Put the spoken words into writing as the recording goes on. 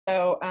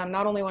So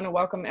not only want to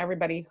welcome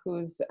everybody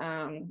who's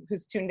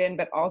tuned in,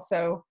 but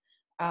also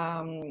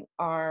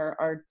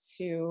our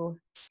two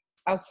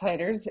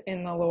outsiders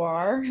in the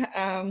Loire,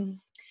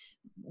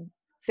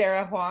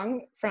 Sarah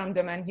Hwang from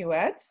Domaine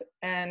Huet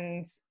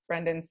and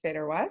Brendan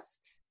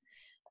Sader-West.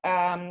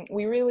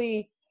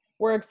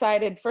 We're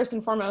excited, first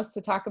and foremost,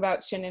 to talk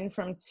about Chenin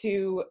from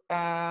two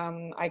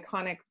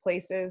iconic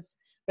places,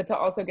 but to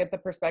also get the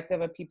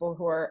perspective of people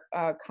who are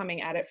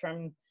coming at it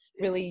from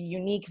really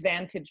unique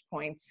vantage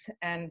points.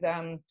 And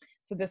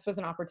so this was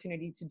an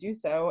opportunity to do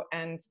so.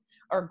 And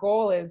our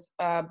goal is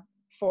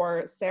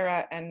for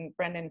Sarah and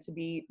Brendan to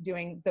be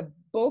doing the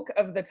bulk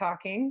of the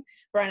talking.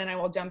 Brian and I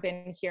will jump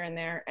in here and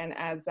there. And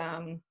as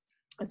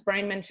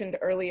Brian mentioned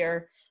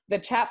earlier, the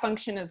chat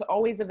function is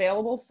always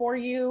available for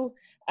you.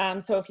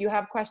 So if you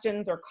have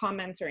questions or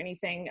comments or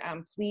anything,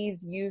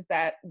 please use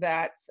that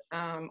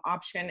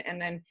option. And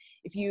then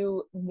if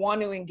you want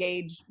to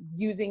engage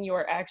using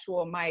your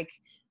actual mic,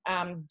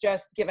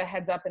 just give a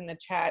heads up in the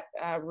chat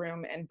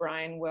room, and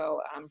Brian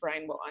will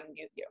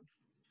unmute you.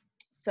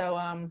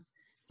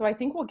 So I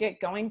think we'll get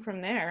going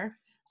from there.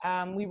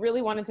 We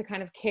really wanted to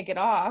kind of kick it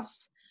off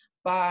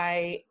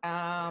by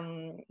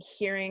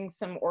hearing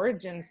some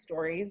origin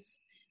stories.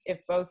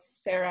 If both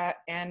Sarah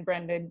and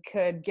Brendan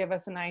could give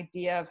us an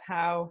idea of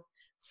how,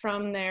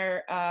 from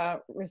their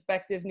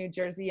respective New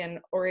Jersey and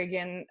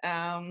Oregon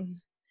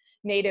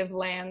native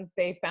lands,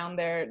 they found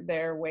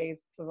their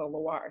ways to the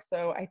Loire.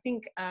 So I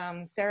think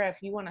Sarah, if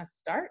you want to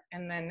start,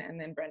 and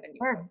then Brendan.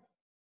 Sure.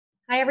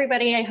 Hi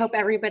everybody. I hope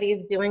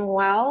everybody's doing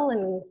well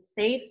and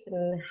safe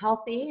and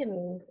healthy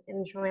and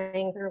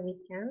enjoying their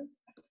weekend.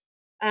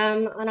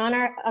 On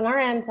our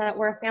end,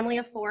 we're a family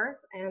of four,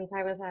 and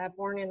I was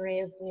born and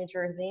raised in New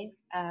Jersey,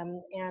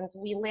 and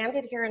we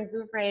landed here in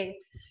Vouvray,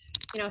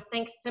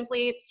 thanks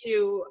simply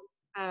to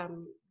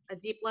a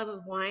deep love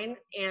of wine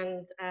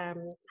and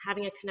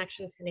having a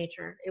connection to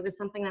nature. It was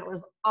something that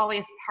was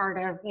always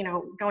part of,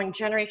 going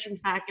generations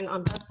back, and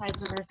on both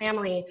sides of our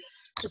family,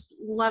 just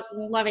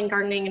loving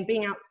gardening and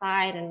being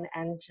outside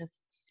and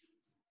just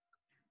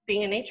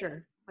being in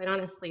nature, quite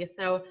honestly.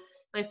 So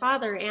my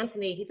father,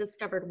 Anthony, he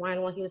discovered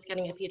wine while he was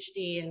getting a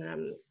PhD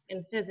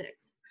in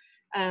physics.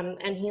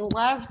 And he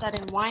loved that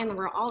in wine there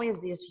were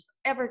always these just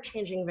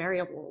ever-changing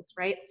variables,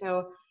 right?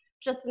 So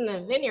just in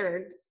the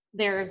vineyards,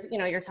 there's,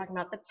 you're talking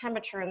about the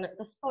temperature and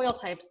the soil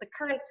types, the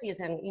current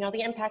season,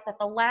 the impact that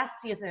the last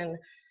season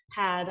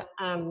had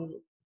on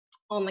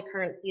the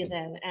current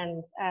season,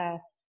 and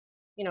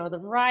the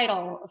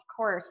varietal, of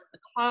course, the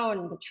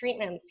clone, the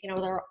treatments, there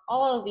are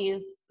all of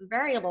these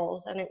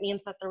variables, and it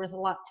means that there was a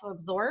lot to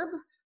absorb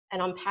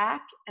and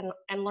unpack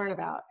and learn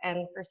about.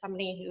 And for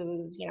somebody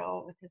who's,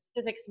 with his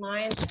physics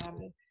mind,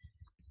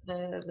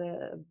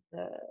 the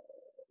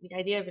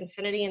idea of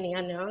infinity and the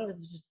unknown was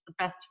just the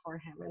best for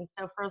him. And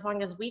so for as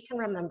long as we can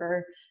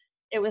remember,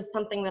 it was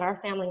something that our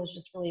family was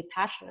just really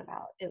passionate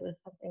about. It was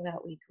something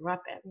that we grew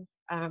up in.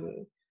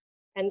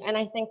 And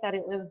I think that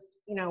it was,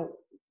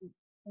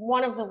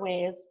 one of the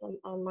ways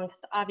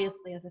amongst,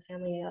 obviously as a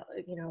family,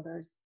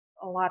 there's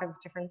a lot of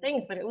different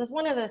things, but it was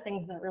one of the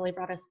things that really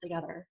brought us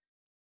together.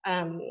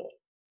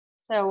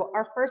 So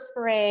our first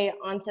foray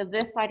onto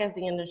this side of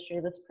the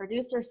industry, this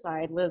producer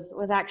side,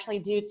 was actually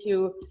due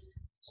to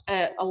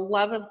a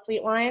love of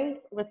sweet wines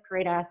with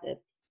great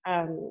acids.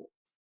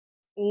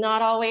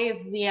 Not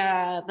always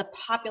the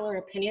popular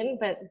opinion,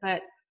 but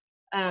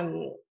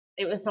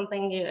it was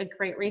something, a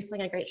great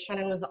Riesling, a great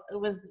Chenin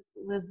was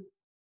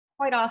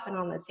quite often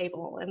on the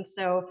table. And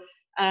so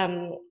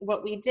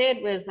what we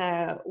did was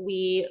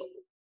we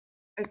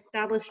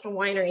established a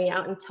winery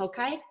out in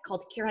Tokaj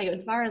called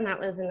Kirayudvar, and that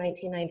was in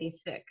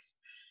 1996.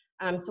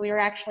 So we were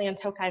actually in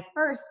Tokaj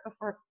first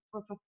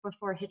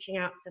before hitching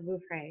out to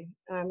Vouvray.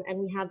 And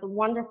we had the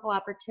wonderful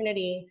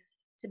opportunity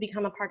to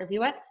become a part of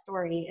Huet's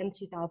story in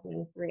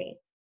 2003.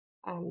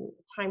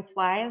 Time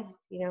flies,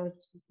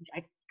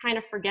 I kind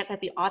of forget that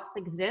the aughts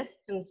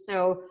exist. And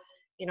so,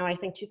 I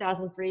think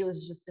 2003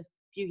 was just a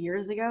few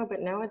years ago, but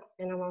no, it's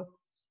been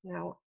almost,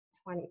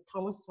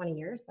 almost 20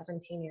 years,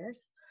 17 years.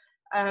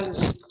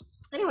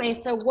 Anyway,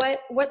 so what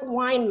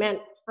wine meant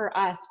for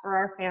us, for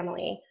our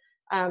family,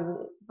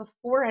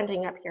 before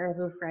ending up here in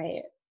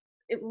Vouvray,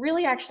 it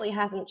really actually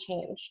hasn't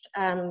changed.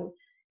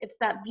 It's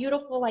that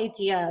beautiful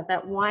idea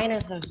that wine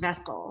is a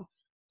vessel,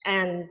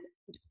 and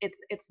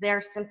it's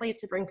there simply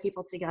to bring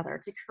people together,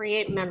 to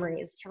create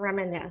memories, to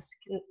reminisce,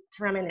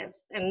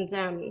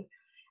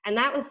 and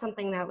that was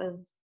something that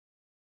was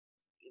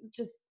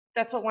just,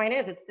 that's what wine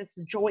is. It's this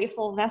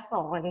joyful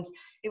vessel, and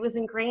it was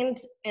ingrained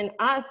in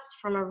us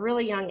from a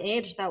really young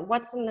age that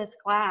what's in this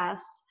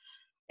glass,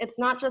 it's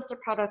not just a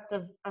product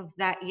of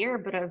that year,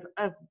 but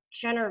of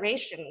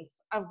generations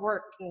of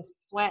work and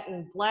sweat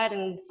and blood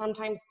and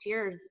sometimes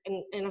tears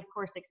and of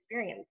course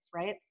experience,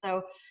 right?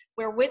 So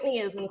where Whitney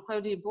is in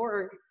Clos du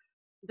Bourg,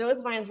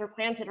 those vines were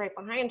planted right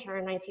behind her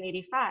in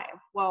 1985.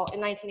 Well, in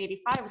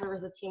 1985, there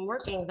was a team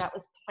working that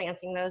was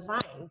planting those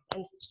vines.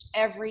 And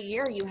every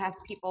year you have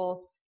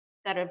people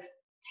that have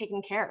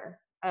taken care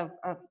of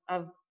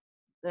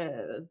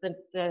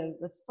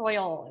the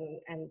soil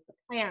and the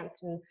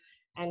plant,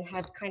 and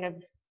have kind of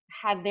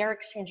had their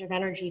exchange of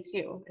energy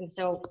too. And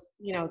so,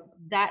 you know,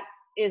 that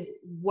is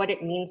what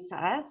it means to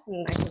us.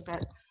 And I think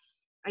that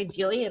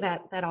ideally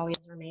that always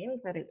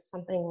remains, that it's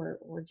something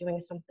we're doing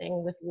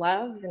something with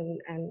love, and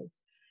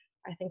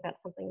I think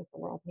that's something that the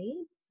world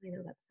needs. I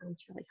know that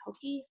sounds really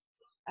hokey.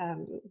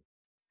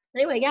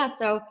 Anyway, yeah,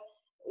 so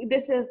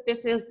this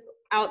is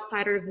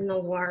outsiders in the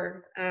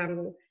Loire.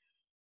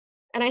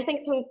 And I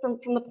think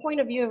from the point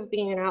of view of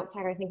being an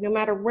outsider, I think no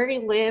matter where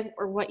you live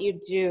or what you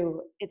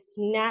do, it's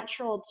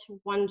natural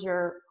to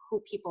wonder who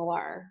people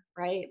are,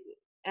 right?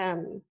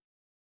 And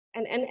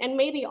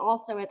maybe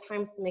also at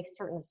times to make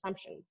certain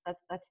assumptions.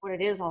 That's what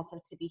it is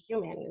also to be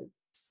human,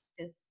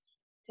 is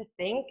to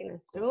think and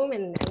assume,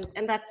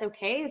 and that's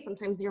okay.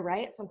 Sometimes you're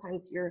right,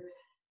 sometimes you're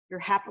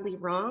happily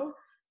wrong.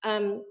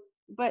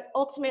 But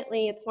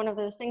ultimately, it's one of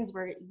those things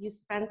where you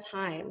spend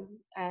time,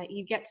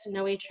 you get to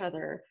know each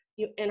other,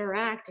 you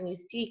interact, and you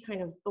see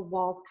kind of the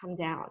walls come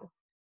down.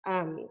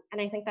 And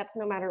I think that's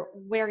no matter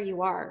where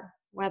you are,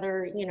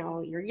 whether, you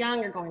know, you're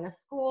young, you're going to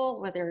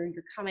school, whether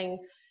you're coming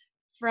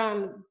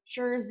from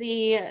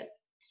Jersey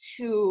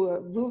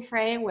to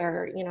Vouvray,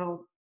 where, you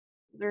know,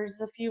 there's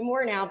a few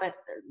more now, but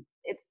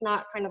it's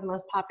not kind of the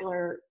most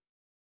popular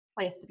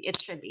place to be. It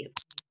should be.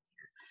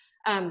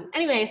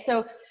 Anyway,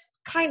 so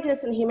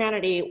kindness and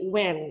humanity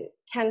win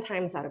 10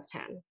 times out of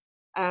 10.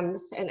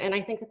 And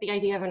I think that the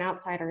idea of an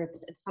outsider,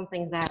 it's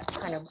something that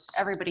kind of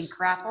everybody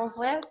grapples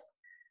with,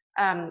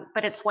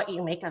 but it's what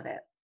you make of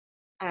it.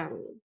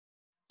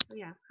 So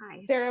yeah, hi.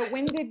 Sarah,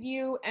 when did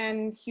you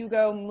and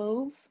Hugo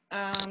move?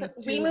 So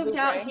we moved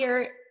out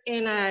here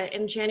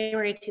in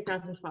January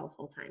 2012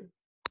 full time.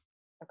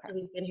 Okay. So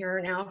we've been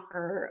here now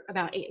for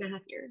about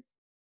 8.5 years.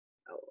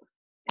 So,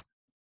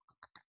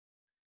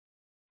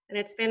 and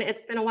it's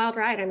been a wild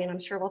ride. I mean, I'm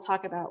sure we'll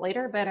talk about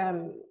later, but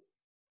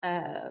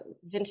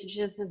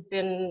vintages have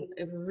been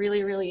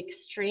really, really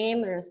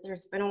extreme. There's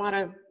been a lot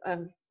of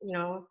you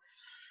know,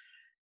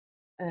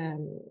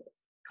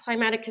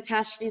 climatic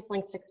catastrophes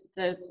linked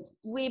to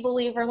we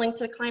believe are linked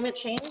to climate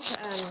change.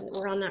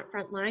 We're on that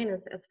front line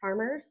as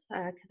farmers,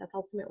 because that's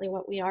ultimately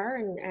what we are,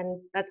 and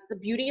that's the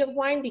beauty of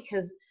wine,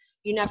 because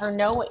you never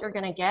know what you're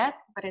going to get,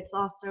 but it's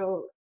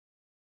also,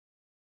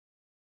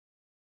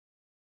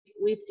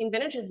 we've seen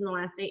vintages in the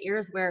last 8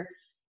 years where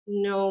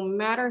no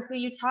matter who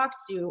you talk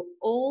to,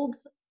 old,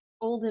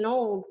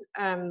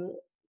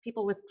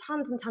 people with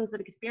tons and tons of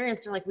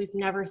experience are like, we've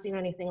never seen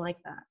anything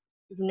like that.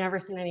 We've never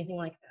seen anything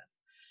like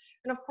this.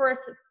 And of course,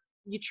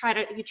 you try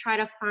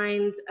to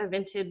find a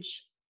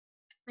vintage.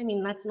 I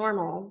mean, that's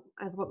normal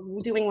as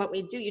doing what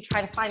we do. You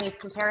try to find these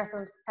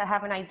comparisons to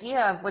have an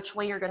idea of which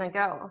way you're going to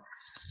go.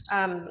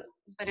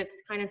 But it's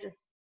kind of just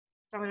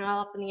throwing it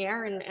all up in the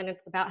air, and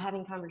it's about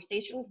having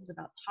conversations. It's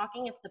about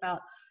talking. It's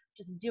about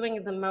just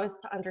doing the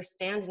most to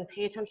understand and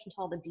pay attention to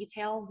all the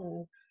details.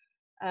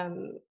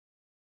 And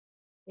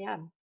yeah.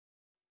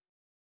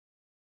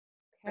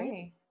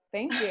 Okay,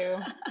 thank you.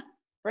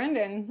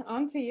 Brendan,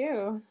 on to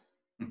you.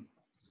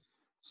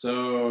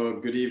 So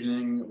good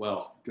evening,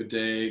 well, good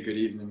day, good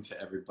evening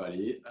to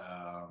everybody.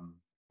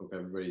 Hope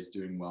everybody's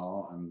doing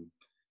well. I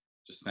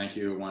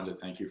wanted to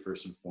thank you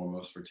first and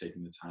foremost for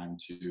taking the time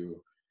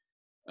to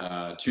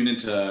tune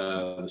into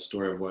the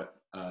story of what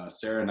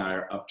Sarah and I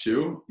are up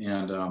to,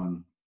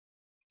 and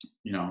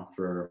you know,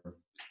 for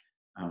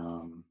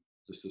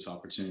just this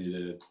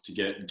opportunity to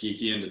get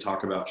geeky and to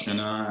talk about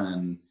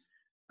Chenin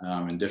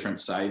and different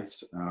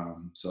sites.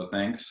 So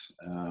thanks.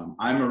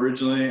 I'm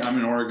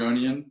an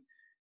Oregonian.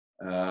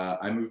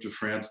 I moved to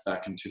France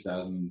back in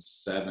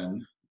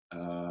 2007,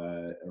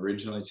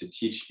 originally to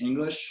teach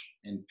English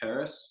in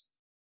Paris.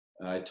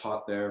 I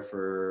taught there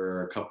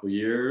for a couple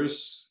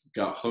years,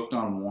 got hooked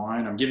on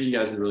wine. I'm giving you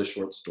guys a really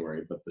short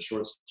story, but the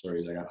short story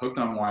is I got hooked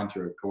on wine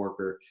through a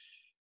coworker.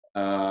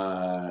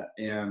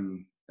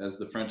 And as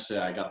the French say,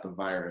 I got the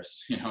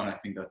virus, you know, and I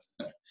think that's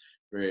a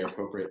very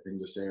appropriate thing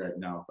to say right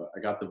now, but I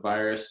got the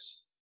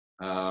virus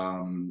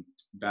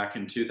back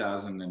in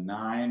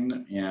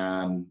 2009,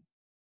 and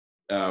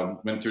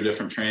went through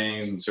different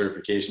trainings and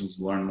certifications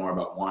to learn more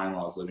about wine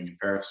while I was living in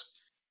Paris.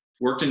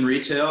 Worked in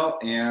retail,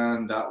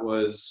 and that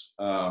was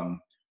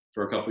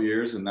for a couple of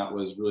years, and that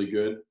was really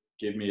good.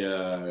 Gave me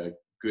a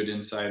good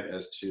insight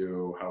as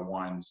to how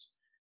wine's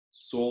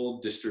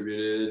sold,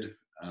 distributed,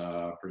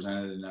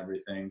 presented, and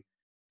everything.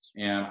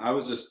 And I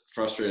was just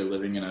frustrated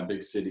living in a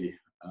big city,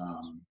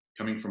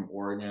 coming from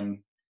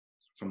Oregon,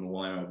 from the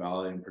Willamette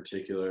Valley in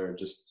particular,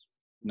 just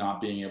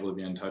not being able to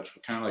be in touch.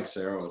 Kind of like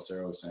Sarah was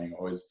saying,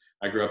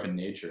 I grew up in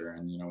nature,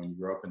 and you know, when you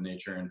grow up in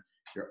nature and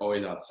you're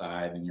always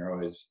outside and you're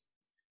always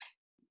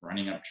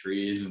running up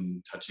trees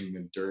and touching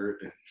the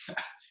dirt and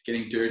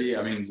getting dirty.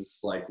 I mean,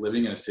 it's like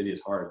living in a city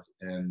is hard.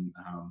 And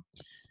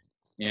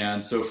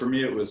so for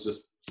me, it was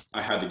just,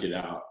 I had to get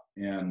out,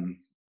 and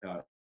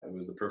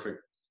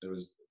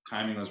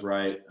timing was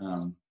right.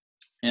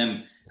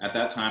 And at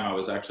that time I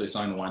was actually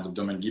selling the wines of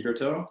Domaine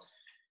Huet.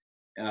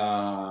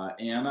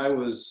 And I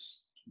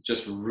was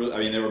just really, I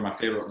mean, they were my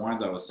favorite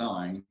wines I was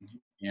selling.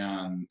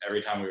 And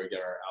every time we would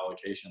get our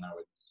allocation, I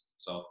would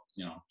sell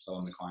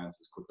them to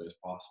clients as quickly as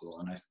possible.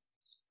 And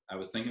I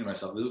was thinking to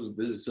myself,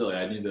 this is silly.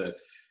 I need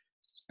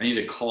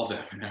to call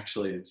them and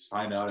actually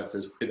find out if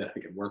there's a way that I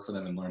could work for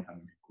them and learn how to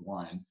make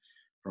wine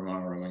from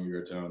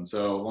Oregonian.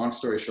 So long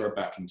story short,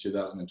 back in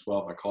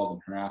 2012, I called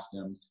and harassed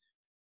him,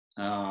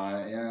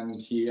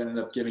 and he ended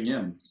up giving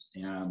in.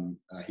 And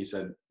he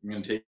said, "I'm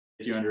going to take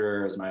you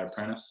under as my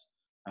apprentice.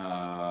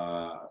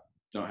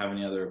 Don't have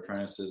any other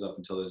apprentices up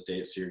until this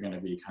date, so you're going to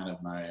be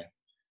my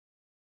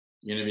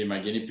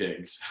guinea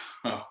pigs."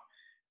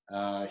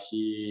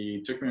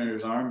 He took me under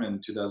his arm in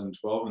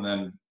 2012, and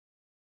then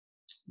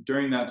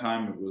during that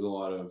time, it was a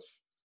lot of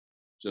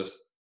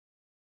just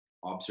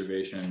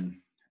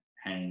observation,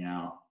 hanging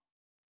out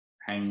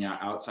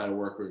outside of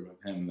work with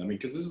him. I mean,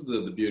 because this is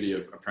the beauty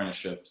of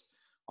apprenticeships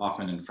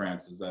often in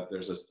France, is that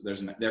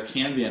there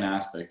can be an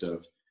aspect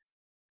of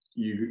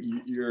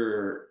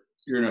you're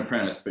an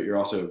apprentice, but you're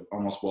also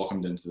almost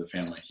welcomed into the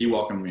family. He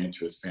welcomed me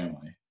into his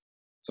family.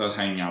 So I was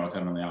hanging out with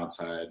him on the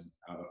outside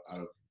out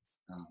of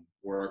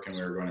work, and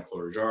we were going to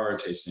Clos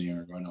Rougeard tasting, and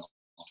we were going to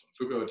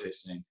Foucault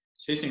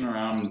tasting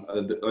around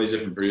all these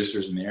different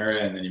producers in the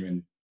area, and then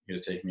even he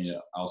was taking me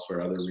to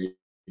elsewhere, other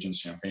regions,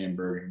 Champagne,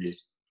 Burgundy.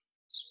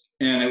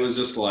 And it was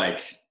just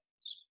like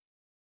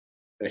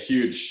a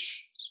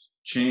huge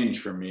change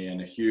for me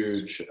and a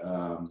huge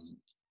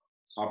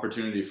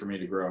opportunity for me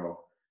to grow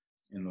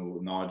in the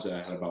knowledge that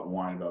I had about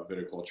wine, about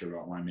viticulture,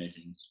 about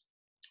winemaking.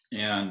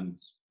 And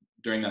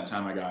during that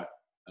time, I got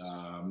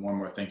more and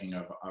more thinking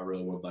of, I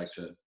really would like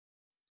to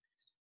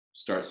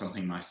start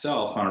something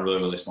myself on a really,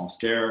 really small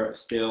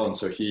scale. And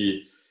so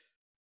he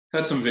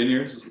had some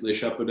vineyards, Les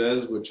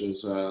Chapeaudes, which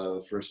is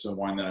the first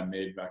wine that I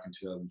made back in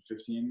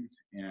 2015.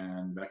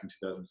 And back in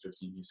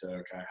 2015, he said,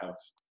 "Okay,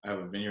 I have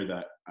a vineyard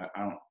that I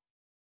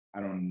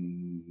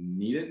don't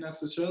need it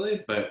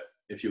necessarily, but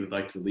if you would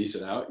like to lease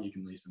it out, you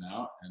can lease it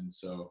out." And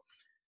so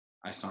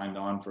I signed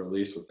on for a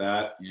lease with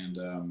that. And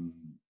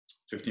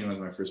 15 was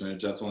my first vineyard.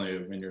 That's only a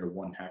vineyard of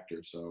 1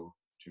 hectare, so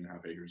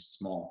 2.5 acres,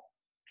 small.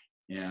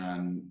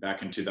 And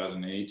back in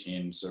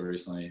 2018, so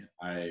recently,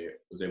 I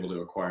was able to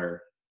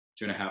acquire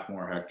 2.5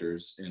 more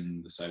hectares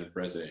in the site of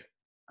Breze in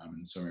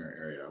the Saumur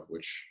area,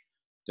 which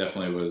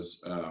definitely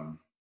was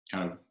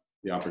kind of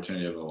the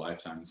opportunity of a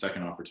lifetime, the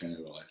second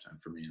opportunity of a lifetime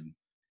for me.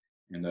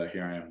 And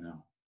here I am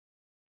now.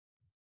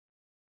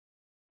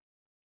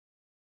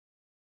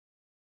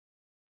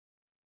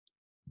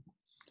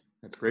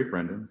 That's great,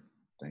 Brendan.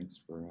 Thanks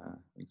for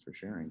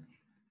sharing.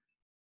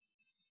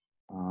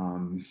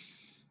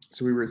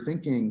 So we were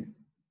thinking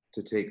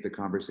to take the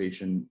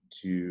conversation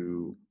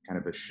to kind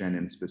of a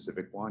Chenin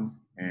specific one,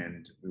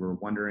 and we were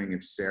wondering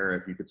if Sarah,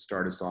 if you could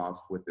start us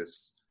off with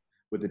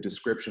a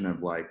description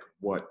of like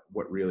what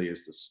really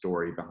is the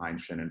story behind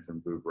Chenin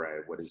from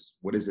Vouvray.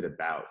 What is it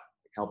about?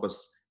 Help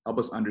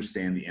us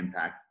understand the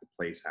impact the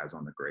place has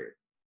on the grape.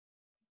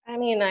 I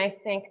mean, I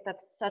think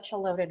that's such a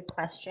loaded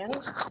question.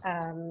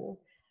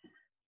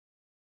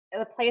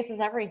 The place is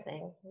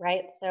everything,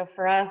 right? So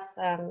for us,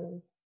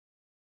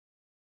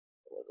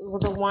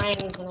 the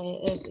wines,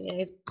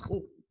 and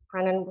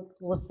Brennan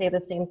will say the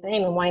same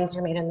thing, the wines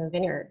are made in the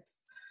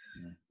vineyards.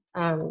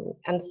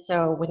 And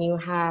so when you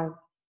have,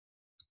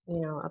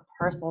 a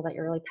parcel that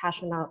you're really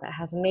passionate about that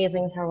has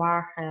amazing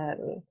terroir,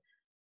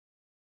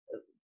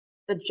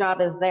 the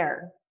job is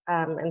there.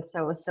 And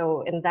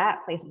so in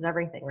that place is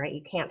everything, right?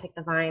 You can't take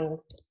the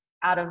vines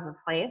out of the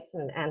place.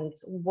 And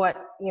what,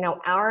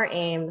 our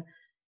aim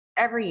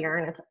every year,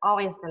 and it's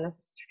always been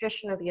this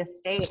tradition of the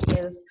estate,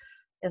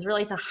 is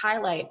really to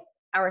highlight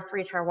our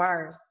 3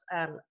 terroirs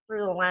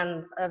through the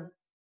lens of,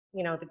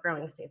 the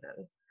growing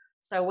season.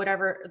 So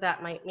whatever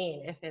that might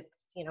mean, if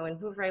it's, in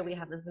Vouvray, we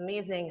have this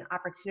amazing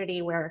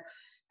opportunity where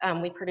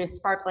we produce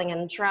sparkling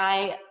and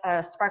dry,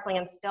 sparkling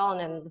and still, and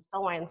then the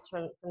still wines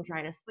from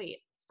dry to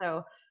sweet.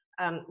 So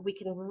we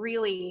can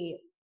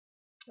really,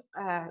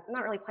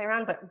 not really play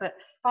around, but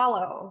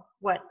follow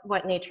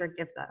what nature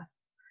gives us.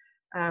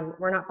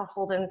 We're not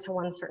beholden to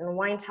one certain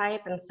wine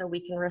type, and so we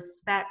can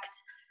respect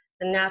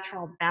the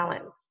natural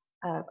balance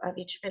of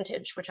each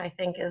vintage, which I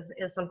think is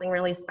something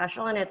really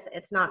special. And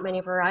it's not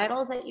many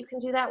varietals that you can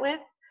do that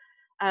with.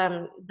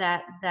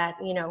 That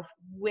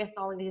with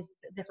all of these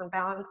different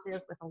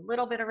balances, with a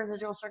little bit of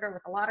residual sugar,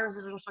 with a lot of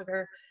residual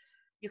sugar,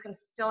 you can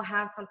still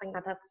have something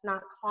that's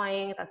not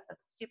cloying, that's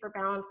super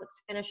balanced,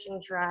 it's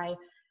finishing dry,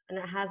 and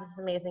it has this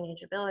amazing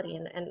ageability.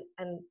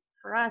 And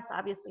for us,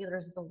 obviously,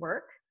 there's the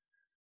work,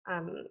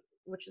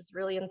 which is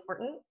really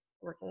important,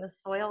 working the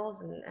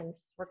soils and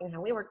just working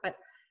how we work, but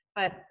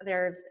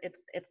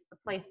it's the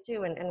place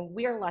too, and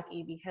we're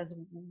lucky because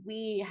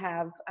we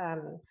have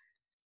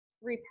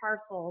 3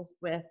 parcels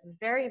with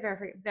very,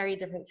 very, very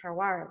different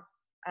terroirs,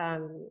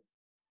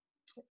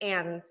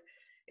 and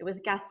it was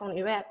Gaston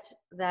Huet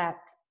that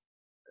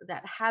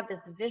had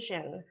this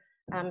vision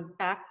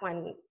back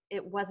when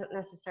it wasn't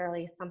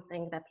necessarily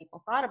something that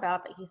people thought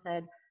about, but he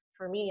said,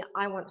 for me,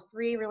 I want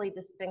 3 really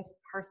distinct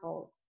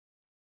parcels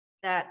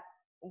that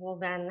will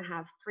then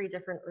have 3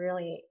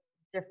 really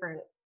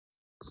different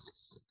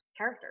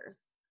characters.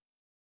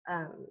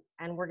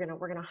 And we're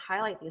gonna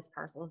highlight these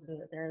parcels,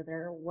 and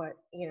they're what,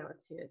 you know,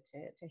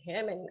 to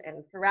him,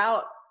 and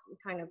throughout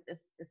kind of this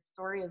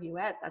story of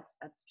Huet,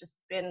 that's just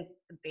been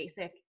the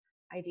basic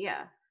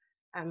idea.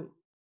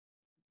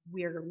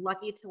 We're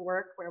lucky to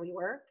work where we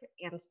work,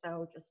 and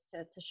so just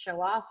to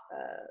show off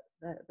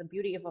the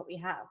beauty of what we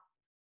have.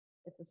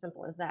 It's as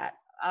simple as that.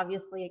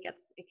 Obviously,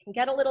 it can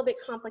get a little bit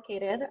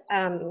complicated,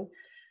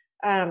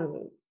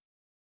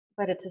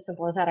 but it's as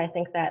simple as that. I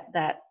think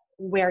that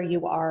where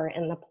you are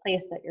and the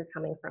place that you're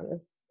coming from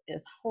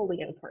is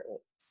wholly important.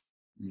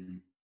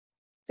 Mm.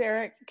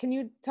 Sarah, can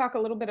you talk a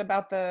little bit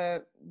about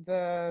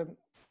the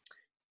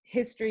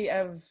history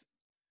of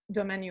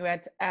Domaine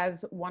Huet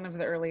as one of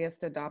the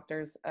earliest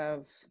adopters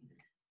of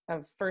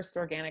first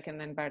organic and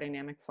then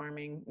biodynamic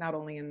farming, not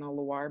only in the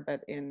Loire,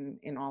 but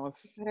in all of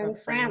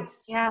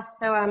France? Yeah,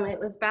 so it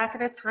was back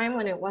at a time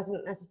when it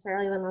wasn't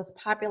necessarily the most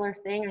popular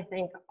thing. I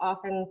think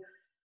often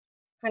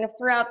kind of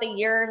throughout the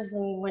years,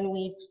 and when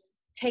we've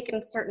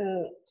taken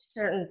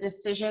certain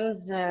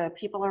decisions,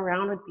 people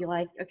around would be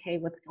like, okay,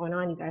 what's going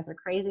on? You guys are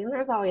crazy. And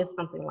there's always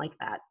something like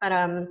that. But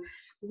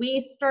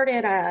we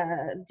started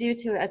due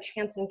to a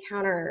chance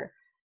encounter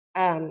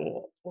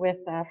with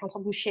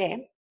François Boucher.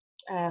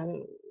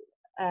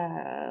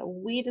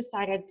 We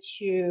decided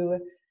to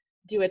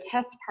do a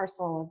test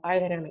parcel of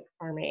biodynamic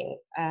farming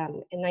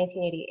in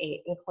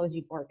 1988 in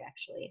Clos-du-Bourg,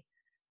 actually.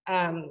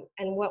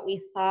 And what we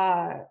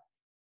saw,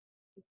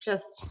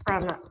 just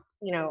from,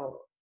 you know,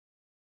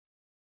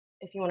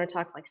 if you want to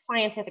talk like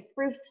scientific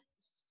proof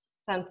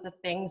sense of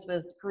things,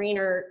 was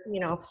greener, you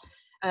know,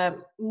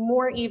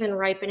 more even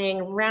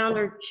ripening,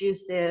 rounder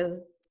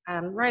juices.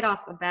 Right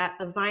off the bat,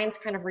 the vines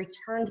kind of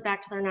returned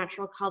back to their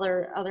natural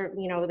color.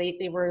 You know,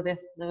 they were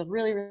the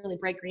really, really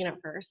bright green at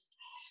first.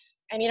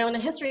 And, you know, in the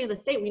history of the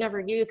state, we never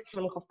used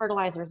chemical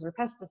fertilizers or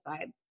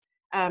pesticides,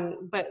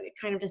 but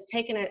kind of just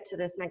taken it to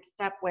this next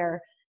step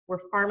where we're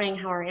farming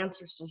how our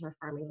ancestors were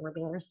farming. We're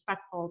being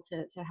respectful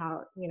to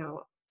how, you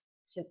know,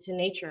 to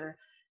nature.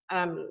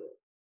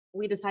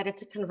 We decided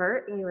to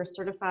convert, and we were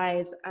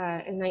certified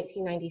in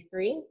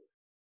 1993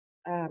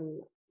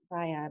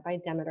 by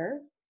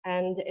Demeter.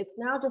 And it's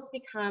now just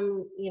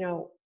become, you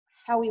know,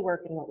 how we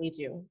work and what we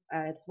do.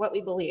 It's what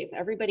we believe.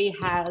 Everybody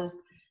has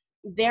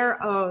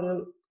their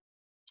own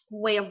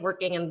way of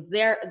working and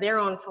their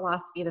own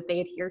philosophy that they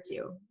adhere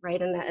to, right?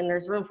 And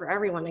there's room for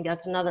everyone. And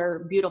that's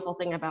another beautiful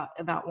thing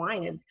about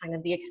wine, is kind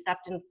of the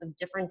acceptance of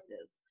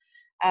differences.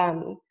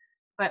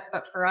 But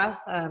for us,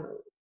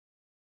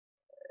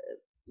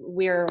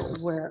 we're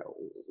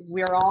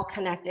all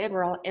connected.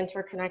 We're all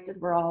interconnected.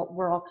 We're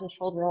all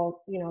controlled. We're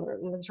all, you know,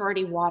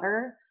 majority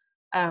water.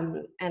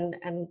 And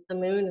the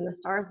moon and the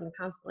stars and the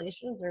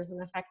constellations, there's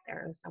an effect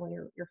there. And so when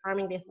you're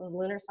farming based on the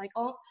lunar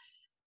cycle,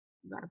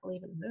 you gotta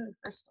believe in the moon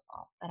first of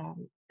all.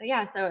 But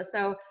yeah, so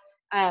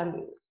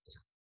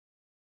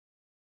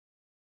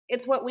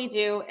it's what we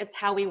do. It's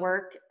how we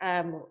work.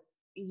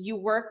 You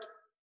work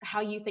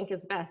how you think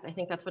is best. I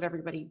think that's what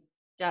everybody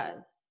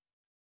does.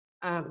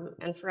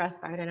 And for us,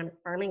 biodynamic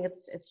farming,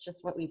 it's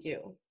just what we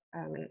do,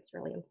 and it's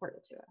really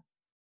important to us.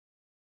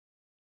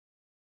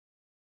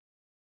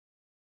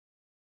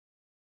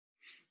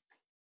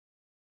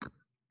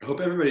 I hope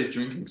everybody's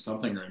drinking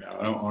something right now.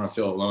 I don't want to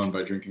feel alone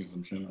by drinking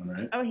some Chenin,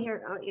 right? Oh,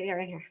 here. Oh, yeah,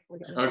 right here. We're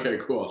good. Okay,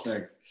 cool.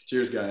 Thanks.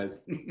 Cheers,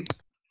 guys.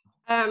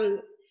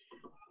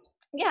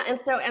 Yeah, and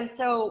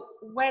so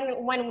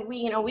when we,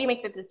 you know, we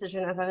make the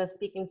decision, as I was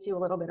speaking to a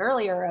little bit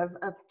earlier,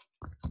 of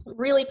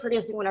really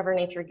producing whatever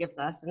nature gives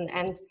us,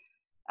 and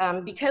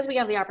because we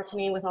have the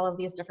opportunity with all of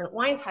these different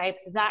wine types,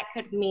 that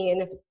could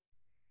mean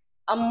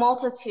a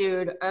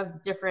multitude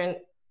of different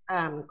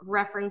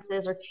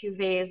references or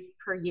cuvées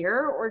per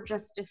year, or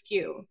just a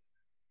few.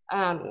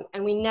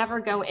 And we never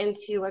go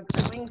into a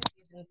growing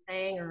season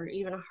saying, or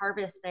even a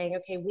harvest saying,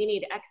 okay, we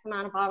need X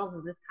amount of bottles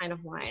of this kind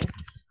of wine.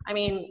 I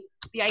mean,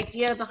 the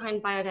idea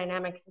behind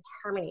biodynamics is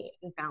harmony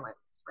and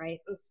balance, right?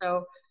 And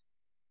so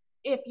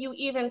if you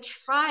even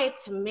try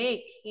to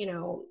make, you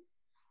know,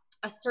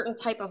 a certain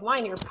type of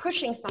wine, you're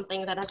pushing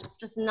something that's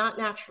just not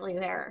naturally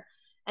there.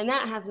 And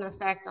that has an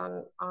effect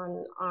on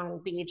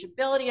the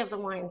ageability of the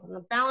wines and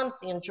the balance,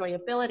 the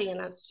enjoyability, and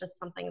that's just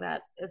something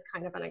that is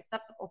kind of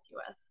unacceptable to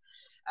us.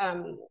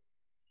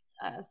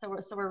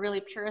 So we're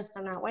really purist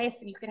in that way. So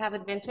you could have a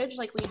vintage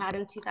like we had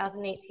in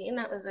 2018.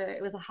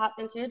 It was a hot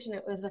vintage, and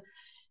it was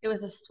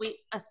a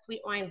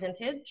sweet wine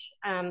vintage,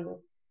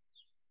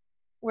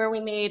 where we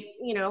made,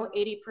 you know,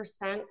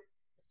 80%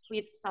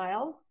 sweet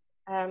styles.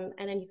 And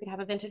then you could have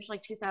a vintage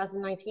like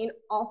 2019,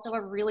 also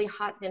a really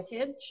hot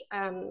vintage.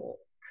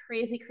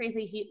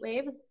 Crazy heat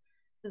waves.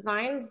 The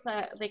vines,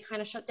 they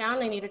kind of shut down.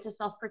 They needed to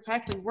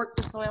self-protect. We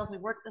worked the soils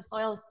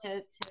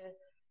to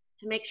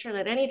make sure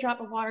that any drop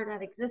of water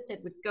that existed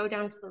would go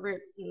down to the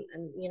roots,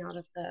 and you know,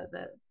 that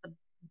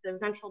the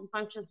ventral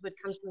bunches would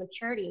come to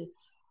maturity.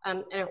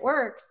 And it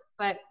works.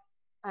 But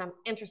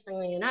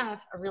interestingly enough,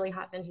 a really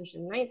hot vintage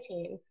in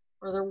 19,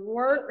 where there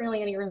weren't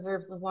really any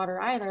reserves of water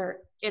either,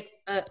 it's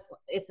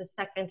a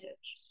sec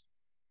vintage.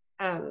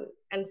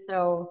 And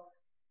so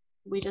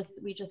we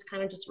just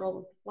kind of just roll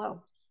with the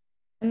flow.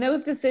 And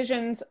those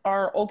decisions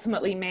are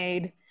ultimately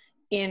made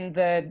in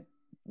the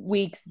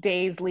weeks,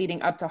 days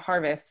leading up to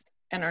harvest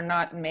and are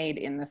not made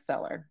in the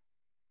cellar.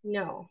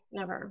 No,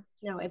 never.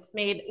 No, it's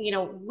made, you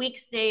know,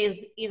 weeks, days,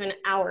 even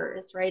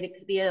hours, right? It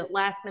could be a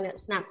last minute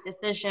snap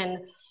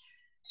decision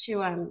to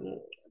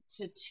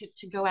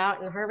go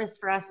out and harvest.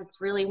 For us, it's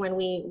really when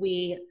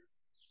we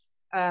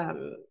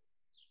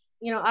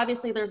you know,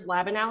 obviously there's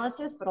lab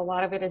analysis, but a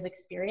lot of it is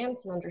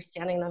experience and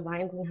understanding the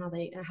vines and how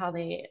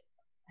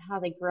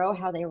they grow,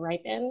 how they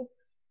ripen,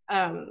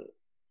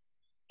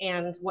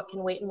 and what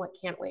can wait and what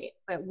can't wait.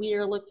 But we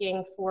are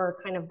looking for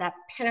kind of that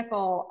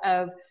pinnacle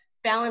of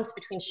balance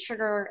between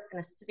sugar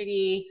and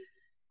acidity,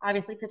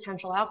 obviously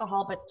potential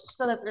alcohol, but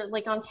so that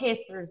like on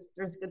taste, there's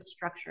good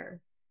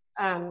structure.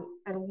 And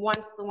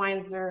once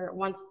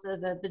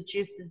the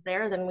juice is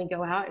there, then we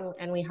go out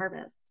and we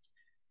harvest.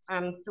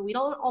 So we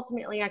don't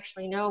ultimately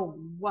actually know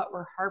what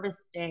we're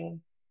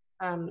harvesting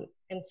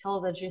until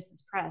the juice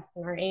is pressed.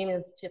 And our aim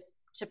is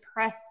to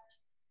press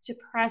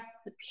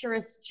the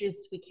purest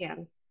juice we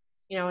can.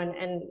 You know,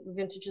 and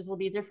vintages will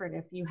be different.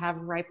 If you have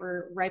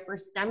riper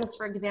stems,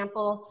 for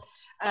example,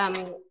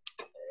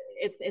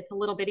 it's a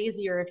little bit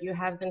easier. If you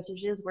have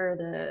vintages where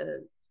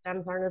the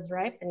stems aren't as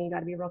ripe, then you got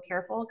to be real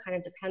careful. Kind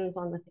of depends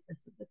on the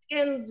thickness of the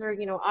skins, or,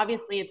 you know,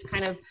 obviously it's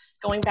kind of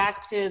going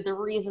back to the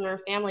reason our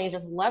family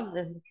just loves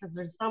this is because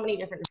there's so many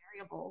different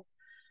variables,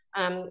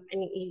 and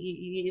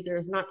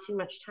there's not too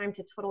much time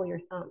to twiddle your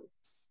thumbs.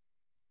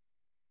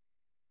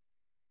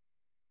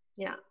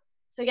 Yeah.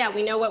 So yeah,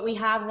 we know what we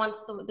have once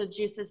the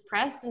juice is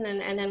pressed, and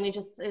then we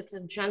just, it's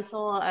a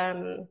gentle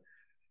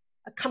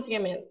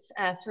accompaniment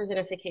through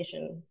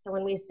vinification. So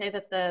when we say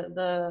that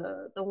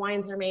the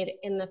wines are made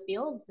in the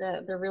fields,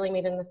 they're really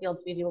made in the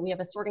fields. We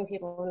have a sorting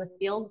table in the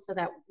fields so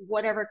that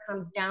whatever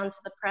comes down to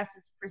the press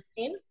is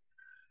pristine.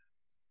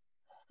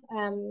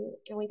 And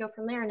we go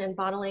from there, and then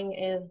bottling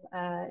is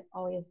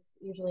always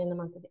usually in the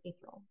month of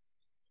April.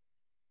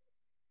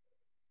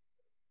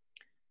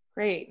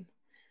 Great.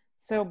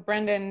 So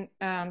Brendan,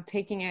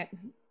 taking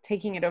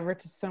it over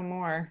to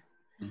Saumur,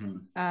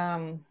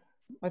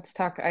 let's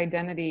talk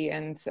identity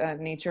and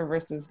nature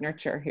versus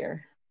nurture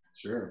here.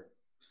 Sure.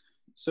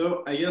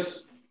 So I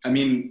guess, I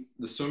mean,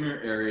 the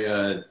Saumur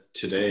area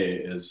today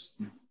is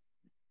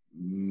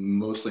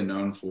mostly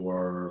known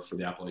for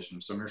the appellation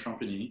of Saumur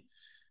Champigny.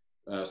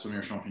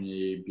 Saumur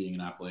Champigny being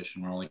an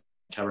appellation where only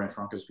Cabernet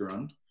Franc is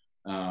grown.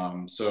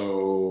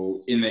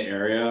 So in the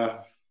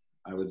area,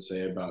 I would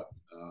say about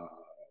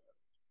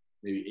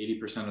maybe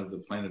 80% of the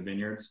planted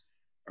vineyards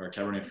are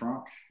Cabernet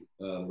Franc,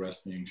 the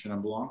rest being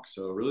Chenin Blanc.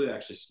 So really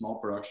actually small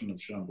production of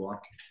Chenin Blanc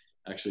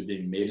actually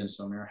being made in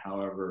Saumur.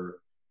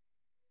 However,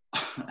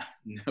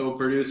 no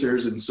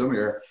producers in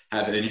Saumur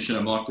have any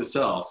Chenin Blanc to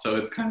sell. So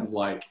it's kind of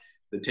like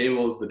the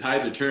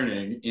tides are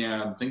turning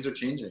and things are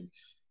changing.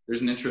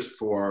 There's an interest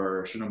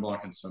for Chenin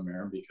Blanc in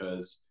Saumur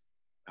because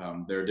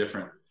there are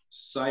different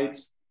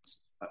sites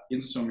in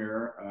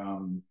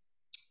Saumur,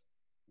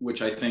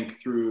 which I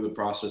think through the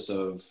process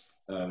of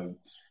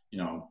you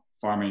know,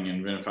 farming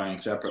and vinifying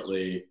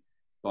separately,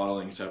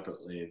 bottling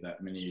separately,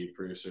 that many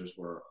producers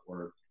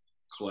were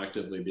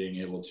collectively being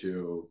able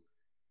to,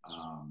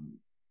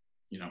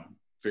 you know,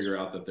 figure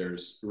out that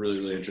there's really,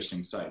 really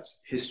interesting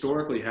sites.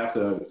 Historically, you have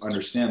to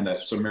understand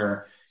that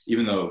Saumur,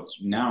 even though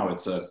now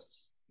it's a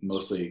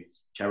mostly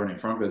Cabernet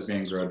Franc that's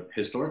being grown,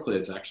 historically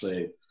it's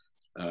actually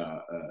a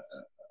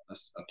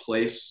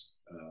place.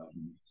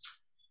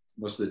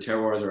 Most of the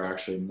terroirs are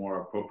actually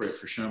more appropriate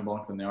for Chenin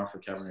Blanc than they are for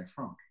Cabernet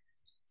Franc.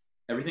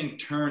 Everything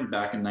turned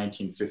back in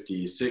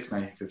 1956,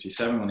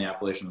 1957 when the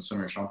appellation of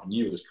Saumur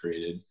Champigny was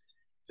created.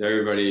 So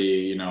everybody,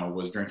 you know,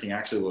 was drinking,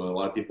 actually, well, a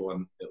lot of people,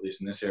 at least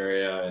in this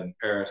area, in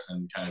Paris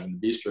and kind of in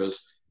the bistros,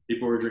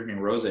 people were drinking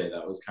rosé.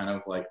 That was kind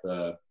of like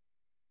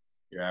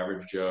your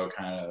average Joe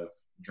kind of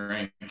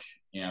drink.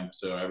 And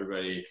so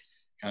everybody,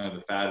 kind of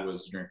the fad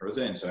was to drink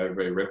rosé. And so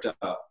everybody ripped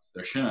out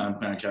their Chenin and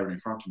put on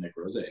Cabernet Franc to make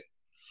rosé.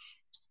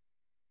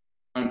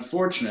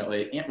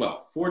 Unfortunately,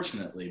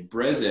 fortunately,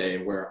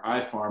 Brezé, where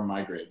I farm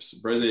my grapes,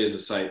 Brezé is a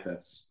site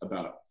that's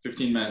about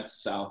 15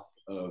 minutes south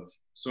of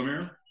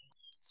Saumur.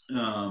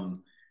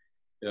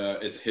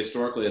 It's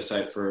historically a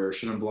site for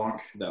Chenin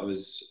Blanc that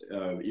was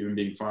even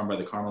being farmed by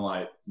the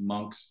Carmelite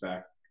monks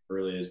back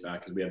early as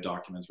back, because we have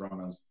documents.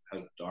 Roman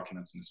has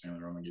documents in his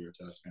family, Roman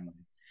Girotas family.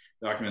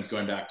 Documents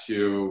going back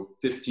to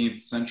 15th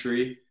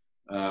century,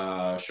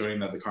 showing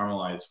that the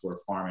Carmelites were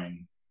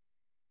farming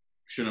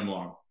Chenin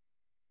Blanc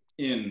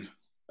in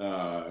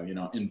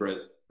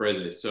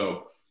Brezé.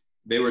 So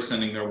they were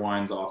sending their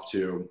wines off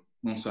to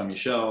Mont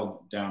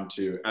Saint-Michel, down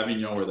to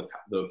Avignon, where the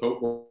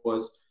Pope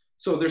was.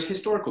 So there's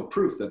historical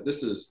proof that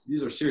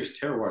these are serious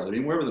terroirs. I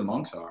mean, wherever the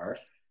monks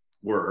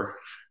were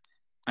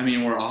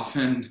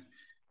often.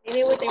 They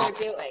knew what they were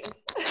doing.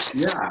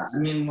 Yeah, I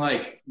mean,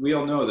 like, we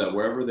all know that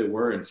wherever they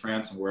were in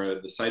France and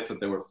where the sites that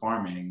they were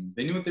farming,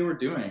 they knew what they were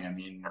doing. I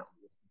mean,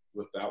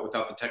 without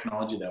the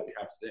technology that we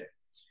have today.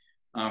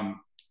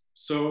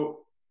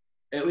 So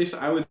at least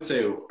I would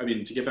say, I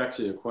mean, to get back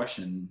to your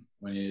question,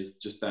 when it is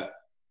just that,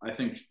 I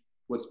think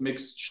what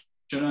makes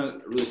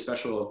Chenin really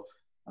special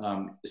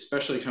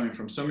especially coming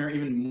from Saumur,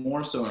 even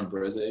more so in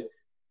Brezé,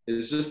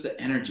 is just the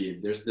energy.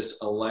 There's this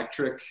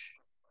electric,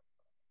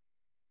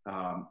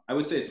 I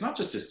would say it's not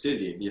just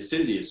acidity. The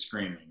acidity is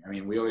screaming. I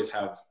mean, we always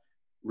have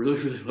really,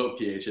 really low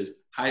pHs,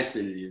 high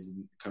acidities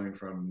coming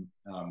from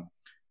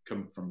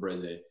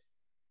Brezé,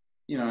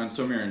 you know, and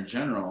Saumur in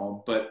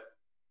general. But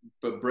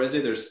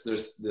Brezé, there's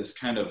this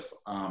kind of,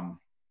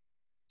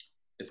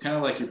 it's kind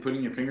of like you're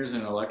putting your fingers in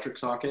an electric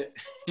socket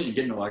and you're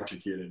getting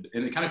electrocuted,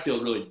 and it kind of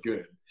feels really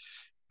good.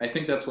 I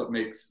think that's what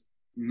makes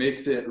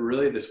it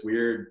really this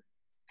weird,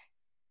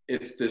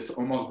 it's this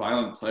almost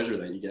violent pleasure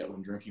that you get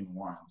when drinking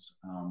wines.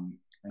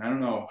 And I don't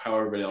know how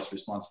everybody else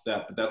responds to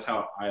that, but that's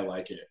how I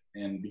like it.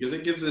 And because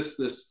it gives us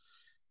this,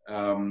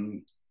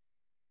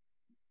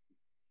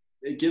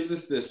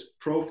 this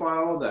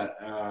profile that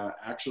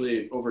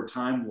actually over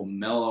time will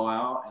mellow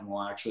out and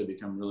will actually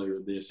become really,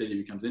 the acidity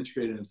becomes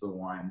integrated into the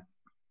wine.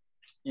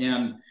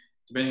 And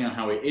depending on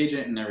how we age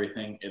it and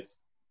everything,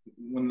 it's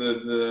when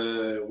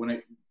the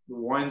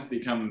wines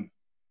become,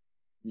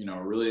 you know,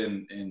 really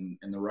in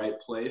the right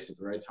place at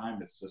the right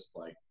time, it's just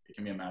like, it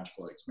can be a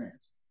magical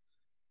experience.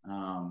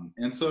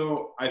 And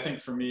so I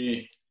think for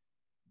me,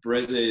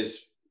 Brezé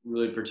is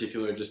really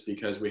particular just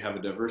because we have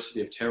a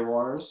diversity of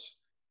terroirs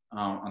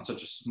on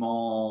such a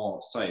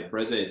small site.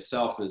 Brezé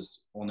itself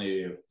is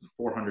only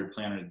 400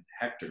 planted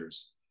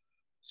hectares,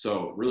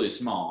 so really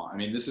small. I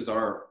mean, this is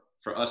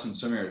for us in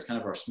Saumur, it's kind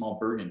of our small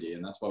Burgundy,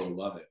 and that's why we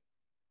love it.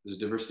 There's a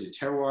diversity of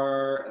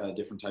terroir,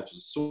 different types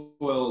of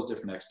soils,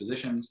 different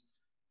expositions.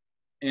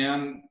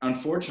 And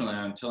unfortunately,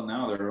 until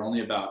now, there are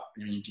only about,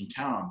 I mean, you can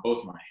count on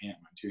both my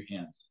two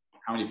hands,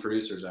 how many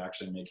producers are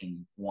actually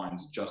making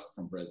wines just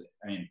from Brezé.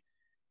 I mean,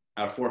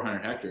 out of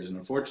 400 hectares, and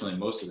unfortunately,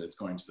 most of it's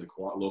going to the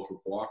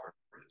local cooperative.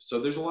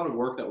 So there's a lot of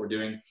work that we're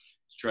doing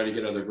to try to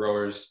get other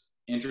growers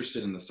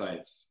interested in the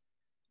sites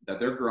that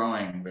they're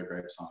growing their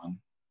grapes on,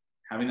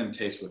 having them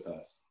taste with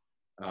us.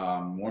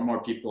 More and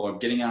more people are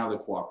getting out of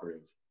the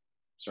cooperative,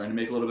 starting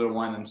to make a little bit of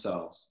wine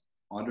themselves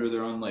under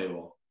their own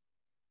label,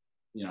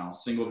 you know,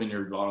 single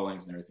vineyard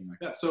bottlings and everything like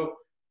that. So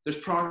there's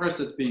progress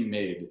that's being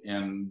made,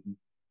 and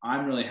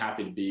I'm really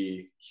happy to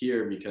be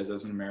here because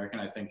as an American,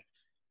 I think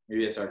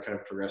maybe it's our kind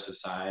of progressive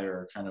side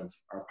or kind of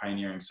our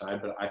pioneering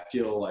side, but I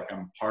feel like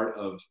I'm part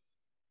of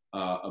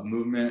a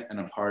movement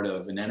and a part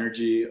of an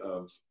energy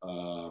of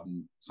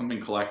something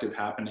collective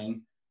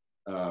happening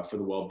for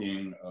the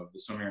well-being of the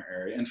Saumur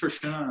area and for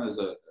Chenin as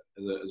a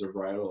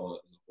varietal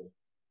as a whole.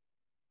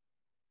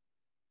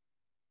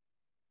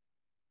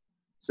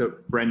 So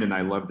Brendan,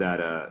 I love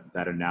that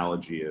that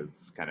analogy of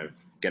kind of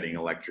getting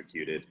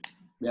electrocuted.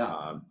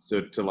 Yeah.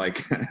 So to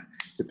like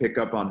to pick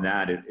up on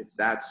that, if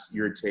that's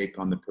your take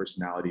on the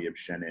personality of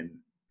Chenin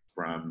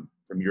from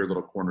your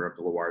little corner of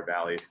the Loire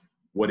Valley,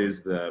 what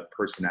is the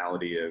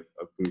personality of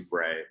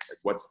Vouvray? Like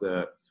what's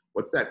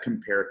that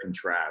compare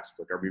contrast?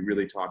 Like, are we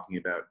really talking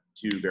about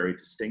two very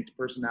distinct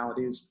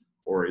personalities,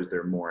 or is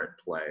there more at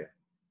play?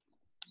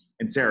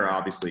 And Sarah,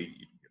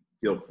 obviously,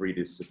 feel free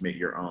to submit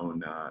your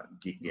own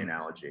geeky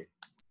analogy.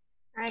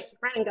 All right,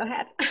 Brennan, go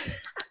ahead.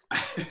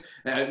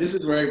 This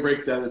is where it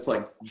breaks down. It's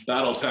like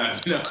battle time,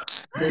 you know.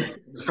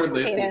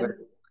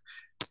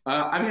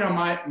 I mean, on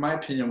my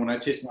opinion, when I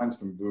taste wines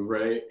from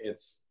Vouvray,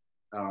 it's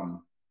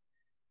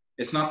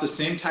not the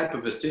same type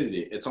of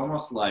acidity. It's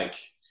almost like,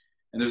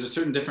 and there's a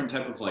certain different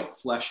type of like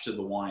flesh to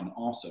the wine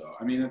also.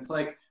 I mean, it's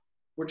like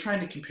we're trying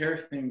to compare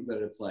things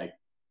that it's like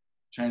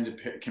trying to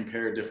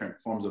compare different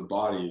forms of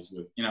bodies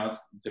with, you know, it's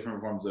different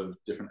forms of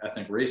different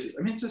ethnic races.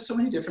 I mean, it's just so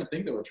many different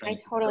things that we're trying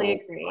to compare. I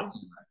totally agree.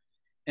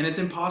 And it's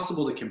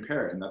impossible to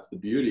compare, and that's the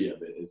beauty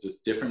of it, is this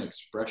different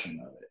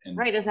expression of it. And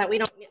right, is that we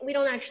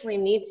don't actually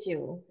need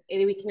to.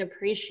 We can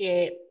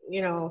appreciate,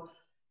 you know,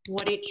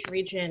 what each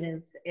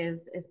region is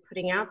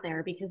putting out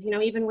there, because, you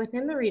know, even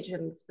within the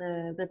regions,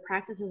 the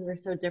practices are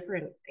so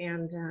different,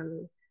 and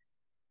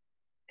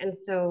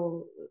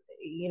so,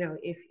 you know,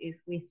 if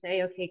we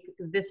say, okay,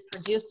 this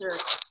producer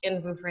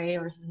in Vouvray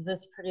or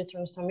this producer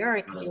in Saumur,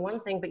 it can be one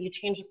thing, but you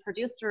change the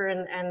producer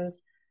and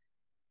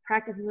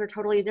practices are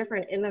totally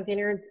different in the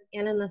vineyards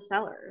and in the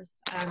cellars.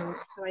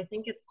 So I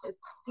think it's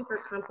super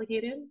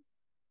complicated.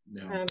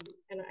 Yeah.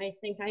 And I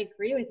think I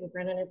agree with you,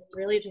 Brendan. It's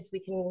really just we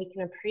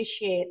can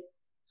appreciate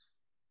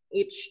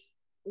each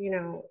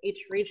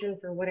region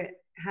for what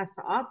it has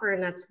to offer,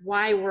 and that's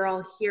why we're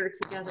all here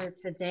together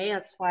today.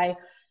 That's why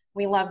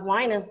we love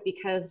wine, is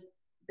because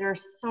there are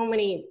so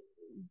many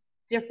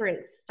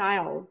different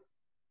styles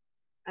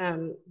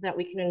that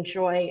we can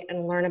enjoy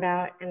and learn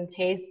about and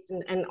taste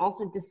and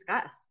also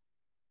discuss.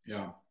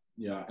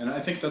 Yeah, and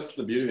I think that's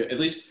the beauty of it. At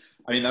least,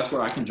 I mean, that's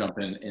where I can jump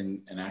in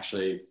and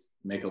actually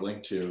make a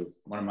link to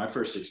one of my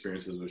first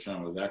experiences with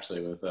Chenin was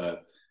actually with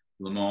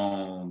Le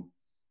Mans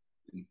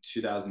in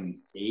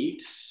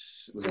 2008.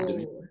 Was it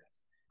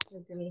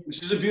Domaine?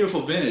 Which is a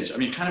beautiful vintage. I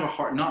mean, kind of a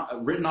hard, not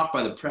written off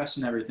by the press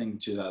and everything in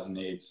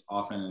 2008,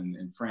 often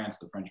in France,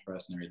 the French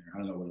press and everything. I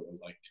don't know what it was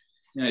like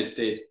in the United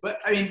States, but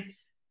I mean,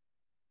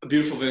 a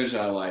beautiful vintage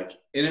that I like.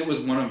 And it was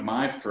one of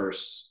my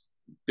first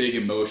big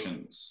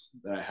emotions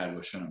that I had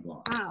with Chenin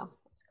Blanc. Wow,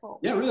 that's Cool.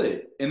 Yeah,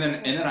 really. And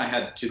then I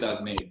had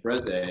 2008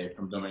 Breze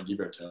from Domaine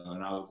Huet,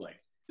 and I was like,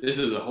 this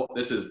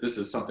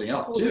is something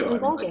else too. I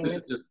mean, like, this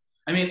is just,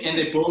 I mean, and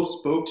they both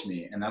spoke to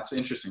me, and that's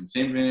interesting.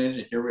 Same vintage,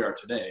 and here we are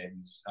today,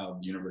 and just how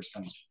the universe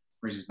comes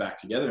brings us back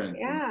together.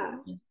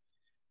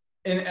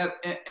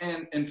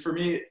 And for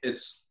me,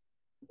 it's,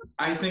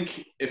 I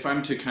think if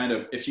I'm to kind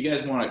of, if you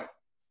guys want to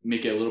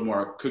make it a little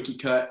more cookie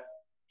cut,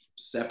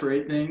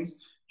 separate things,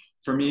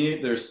 for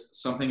me, there's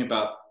something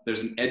about,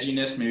 there's an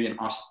edginess, maybe an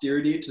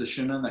austerity to the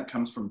Chenin that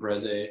comes from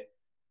Breze,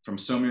 from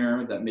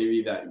Saumur, that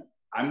maybe that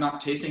I'm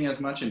not tasting as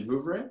much in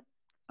Vouvray.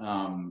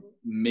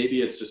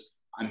 Maybe it's just,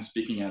 I'm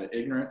speaking out of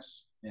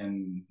ignorance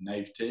and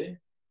naivete.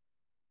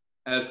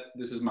 As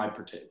this is my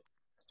taste.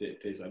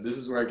 This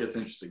is where it gets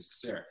interesting.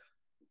 Sarah,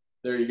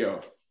 there you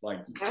go.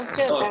 Like, that was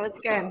good. That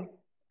was good.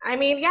 I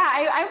mean, yeah,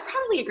 I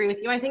probably agree with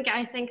you. I think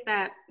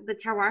that the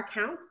terroir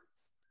counts.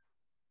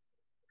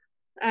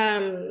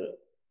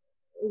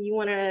 You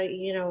want to,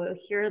 you know,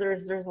 here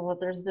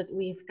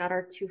we've got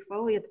our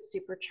tuffeau. It's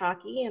super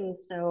chalky, and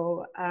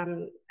so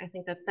I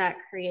think that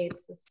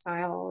creates a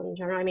style in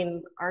general. I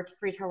mean, our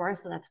three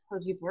terroirs, so that's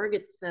Clos du Bourg.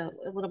 It's a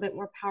little bit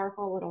more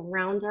powerful, a little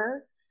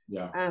rounder.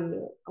 Yeah.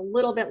 A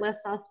little bit less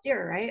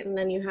austere, right? And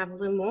then you have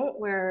Le Mont,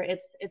 where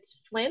it's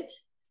flint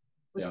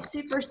with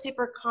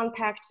super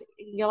compact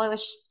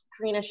yellowish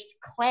greenish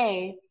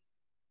clay.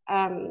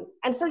 And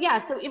so,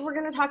 yeah, so if we're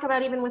going to talk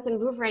about even within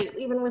Vouvray,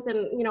 even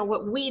within, you know,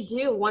 what we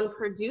do, one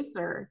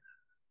producer,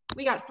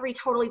 we got three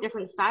totally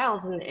different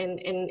styles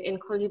in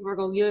Clos du Bourg,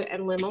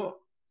 and Le Mont.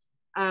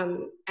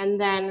 And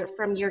then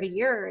from year to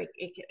year,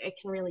 it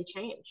can really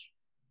change.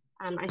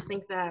 I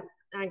think that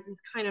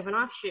it's kind of an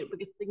offshoot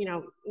because, you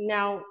know,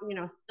 now, you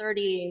know,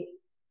 30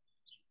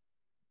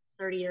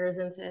 years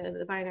into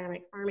the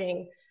biodynamic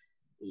farming,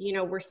 you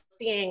know, we're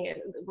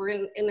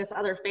in this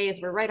other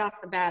phase where right off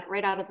the bat,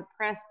 right out of the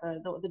press,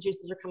 the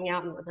juices are coming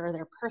out and they're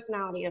their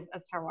personality of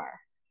terroir.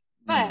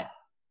 But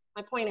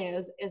my point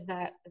is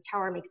that the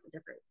terroir makes a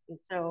difference. And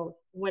so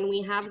when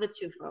we have the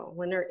tuffeau,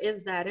 when there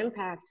is that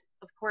impact,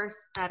 of course,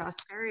 that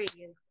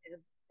austerity is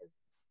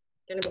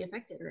going to be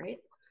affected, right?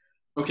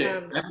 Okay, I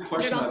have a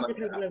question. But it also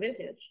depends on the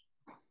vintage.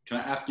 Can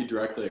I ask you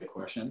directly a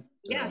question?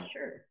 Yeah,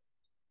 sure.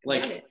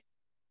 Like,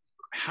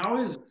 how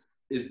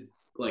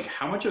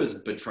how much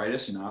is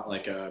botrytis not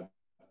like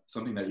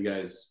something that you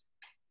guys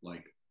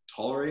like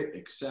tolerate,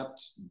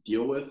 accept,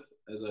 deal with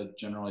as a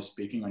generally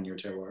speaking on your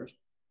terroirs?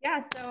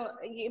 Yeah, so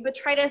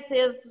botrytis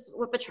is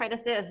what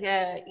botrytis is.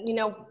 Yeah, you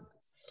know,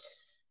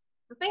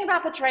 the thing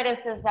about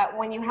botrytis is that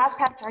when you have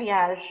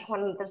passerillage,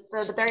 when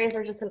the berries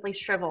are just simply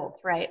shriveled,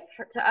 right?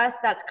 To us,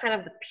 that's kind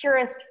of the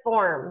purest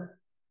form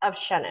of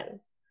Chenin.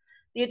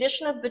 The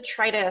addition of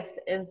botrytis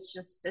is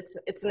just,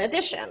 it's an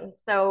addition.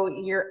 So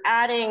you're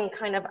adding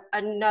kind of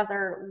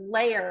another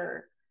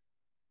layer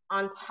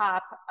on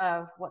top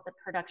of what the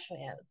production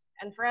is.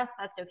 And for us,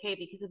 that's okay,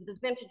 because if the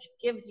vintage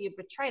gives you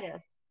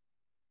botrytis,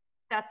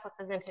 that's what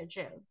the vintage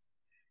is.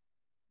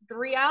 The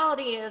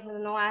reality is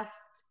in the last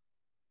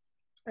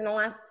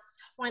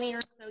 20 or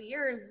so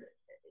years,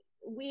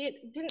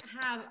 we didn't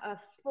have a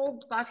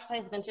full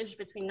botrytis vintage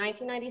between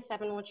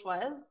 1997, which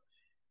was,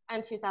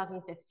 and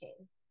 2015.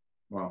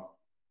 Wow.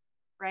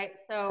 Right,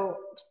 so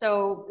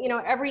you know,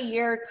 every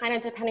year, kind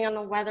of depending on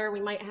the weather, we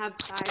might have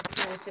 5,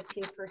 10,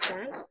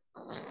 15%,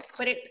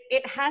 but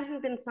it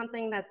hasn't been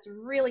something that's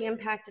really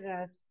impacted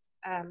us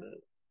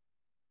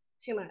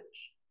too much.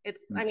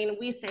 It's, I mean,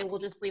 we say we'll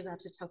just leave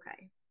that to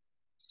Tokay.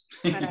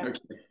 But,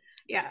 Okay.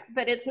 yeah,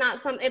 but it's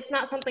not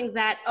something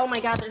that, oh my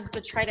God, there's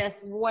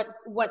botrytis.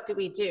 What do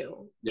we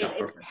do? Yeah,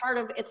 it's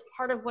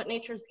part of what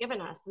nature's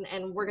given us,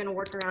 and we're going to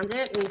work around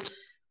it,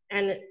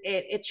 and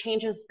it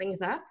changes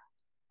things up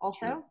also.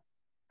 Sure.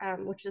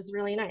 Which is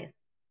really nice.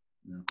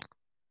 Yeah.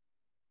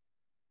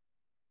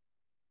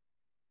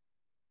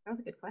 That was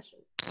a good question.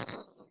 Does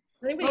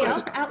anybody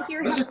else out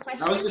here have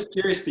questions? I was just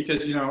curious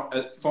because, you know,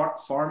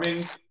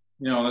 farming,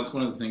 you know, that's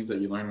one of the things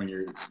that you learn when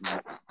you're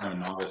kind of a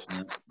novice,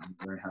 you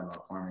learn how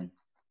about farming.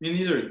 I mean,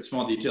 these are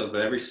small details, but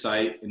every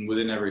site, and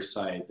within every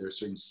site, there are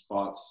certain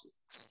spots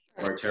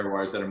or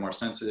terroirs that are more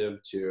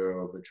sensitive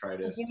to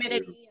botrytis.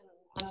 Humidity,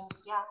 and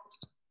yeah.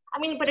 I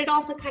mean, but it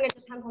also kind of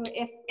depends on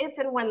if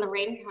and when the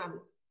rain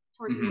comes.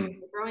 Towards the end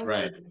of the growing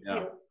season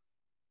too.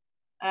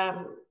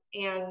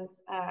 And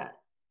to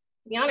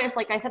be honest,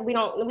 like I said, we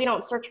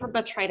don't search for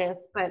botrytis,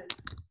 but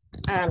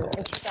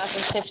in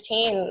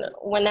 2015,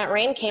 when that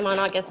rain came on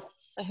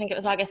August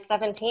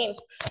 17th,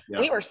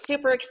 we were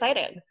super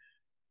excited.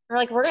 We're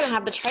like, we're gonna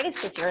have botrytis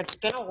this year. It's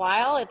been a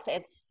while.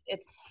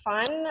 It's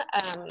fun,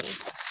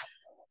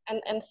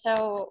 and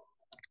so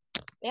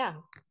yeah.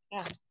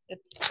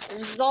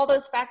 There's all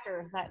those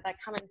factors that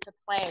come into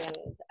play,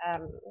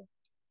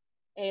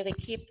 and they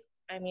keep,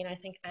 I mean, I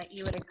think that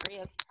you would agree,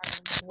 it's part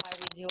of why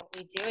we do what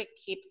we do. It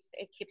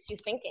keeps you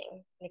thinking,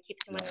 and it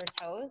keeps you on your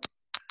toes.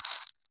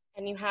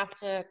 And you have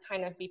to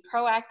kind of be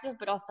proactive,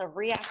 but also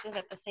reactive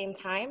at the same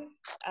time.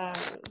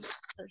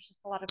 There's just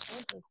a lot of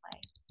things in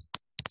play.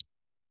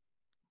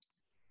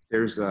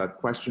 There's a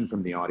question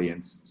from the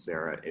audience,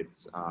 Sarah.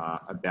 It's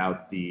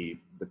about the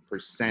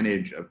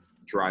percentage of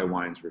dry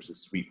wines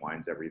versus sweet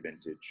wines every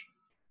vintage.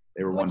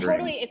 They were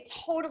wondering. It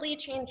totally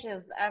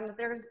changes.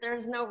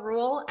 There's no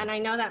rule, and I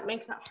know that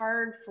makes it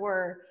hard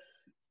for.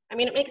 I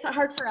mean, it makes it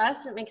hard for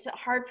us. It makes it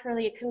hard for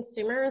the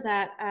consumer.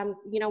 That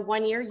you know,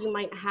 one year you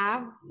might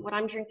have what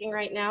I'm drinking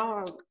right now.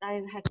 Or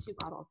I've had 2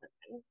 bottles of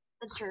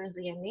the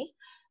Jersey in me.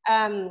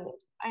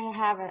 I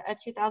have a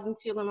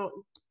 2002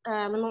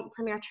 Limon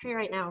Premier Tree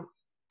right now.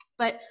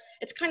 But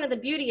it's kind of the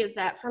beauty is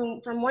that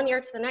from one year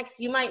to the next,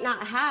 you might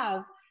not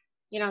have,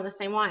 you know, the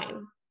same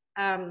wine.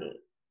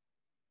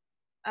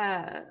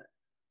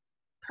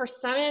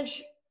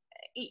 Percentage,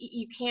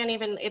 you can't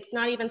even, it's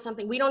not even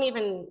something, we don't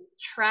even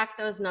track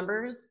those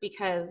numbers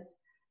because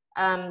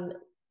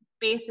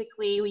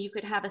basically you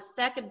could have a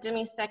sec, a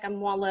demi-sec, a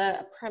moelle,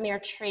 a Premier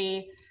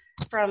Tree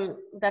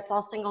that's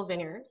all single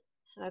vineyard.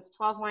 So that's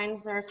 12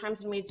 wines. There are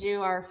times when we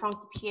do our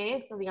Franc de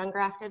Pied, so the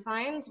ungrafted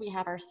vines. We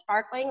have our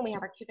sparkling, we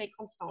have our Cuvée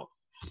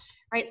Constance,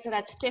 right? So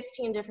that's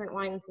 15 different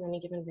wines in any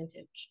given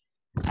vintage.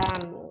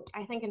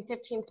 I think in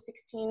 15,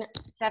 16,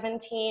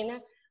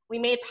 17, we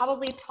made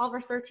probably 12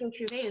 or 13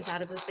 cuvées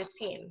out of the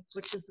 15,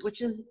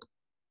 which is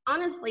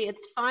honestly,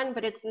 it's fun,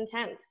 but it's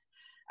intense.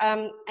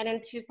 And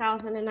in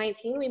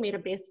 2019, we made a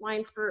base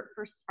wine for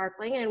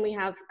sparkling, and we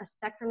have a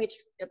sec from each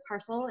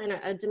parcel and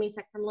a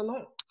demi-sec from Le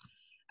Mans.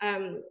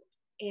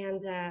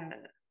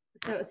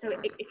 So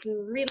it can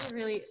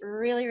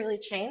really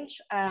change.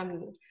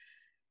 And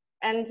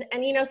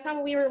you know,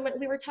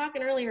 we were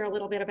talking earlier a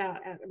little bit about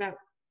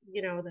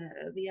you know,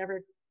 the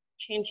ever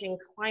changing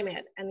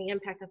climate and the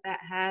impact that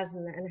has,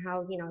 and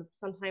how, you know,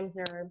 sometimes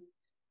there are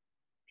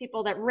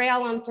people that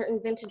rail on certain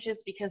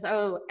vintages because,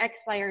 oh,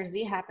 X, Y, or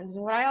Z happens.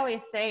 And what I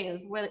always say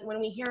is when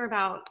we hear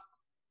about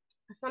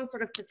some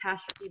sort of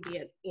catastrophe, be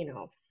it, you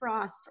know,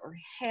 frost or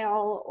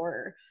hail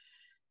or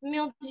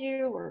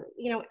mildew or,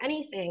 you know,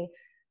 anything,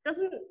 there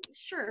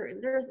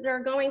are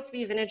going to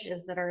be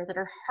vintages that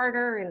are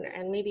harder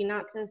and maybe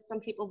not to some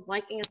people's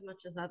liking as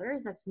much as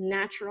others. That's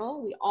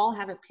natural. We all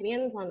have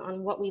opinions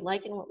on what we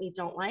like and what we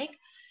don't like,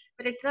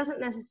 but it doesn't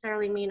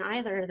necessarily mean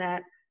either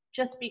that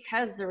just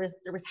because there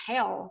was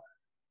hail,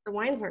 the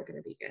wines aren't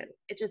going to be good.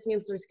 It just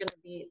means there's going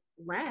to be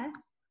less.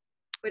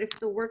 But if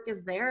the work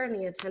is there and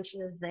the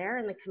attention is there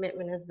and the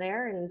commitment is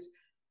there and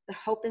the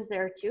hope is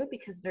there too,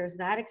 because there's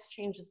that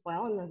exchange as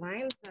well in the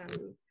vines,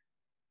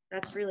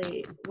 that's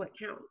really what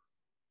counts.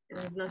 And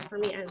there's nothing for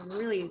me, and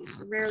really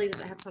rarely does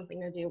it have something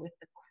to do with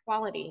the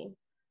quality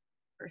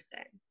per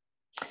se.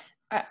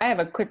 I have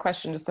a quick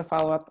question just to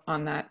follow up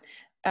on that.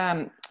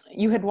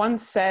 You had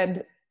once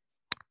said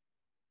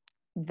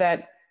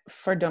that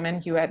for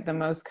Domaine Huet, the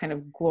most kind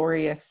of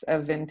glorious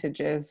of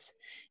vintages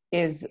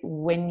is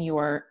when you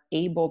are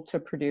able to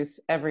produce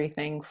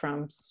everything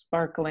from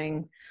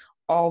sparkling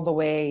all the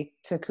way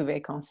to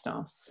Cuvée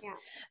Constance. Yeah.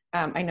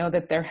 I know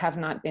that there have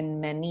not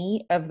been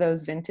many of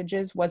those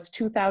vintages. Was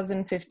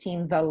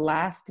 2015 the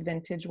last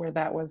vintage where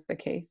that was the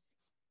case?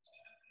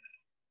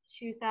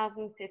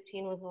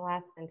 2015 was the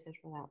last vintage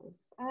where that was.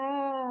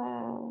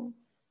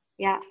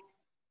 Yeah.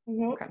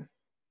 Mm-hmm. Okay.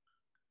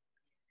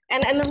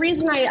 And the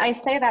reason I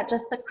say that,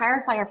 just to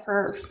clarify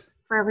for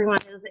everyone,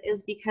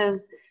 is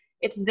because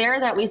it's there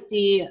that we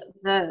see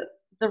the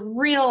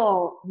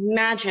real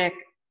magic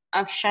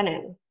of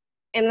Chenin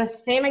in the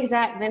same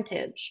exact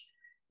vintage.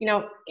 You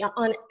know,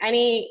 on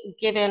any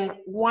given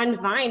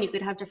one vine, you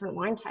could have different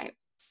wine types.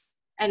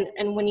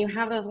 And when you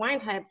have those wine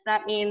types,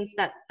 that means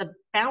that the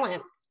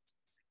balance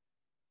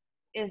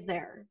is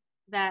there,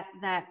 that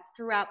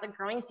throughout the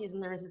growing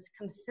season, there is this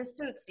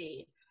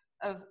consistency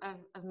of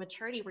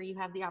maturity where you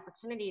have the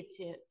opportunity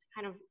to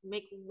kind of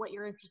make what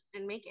you're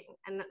interested in making.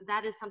 And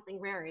that is something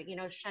rare. You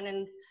know,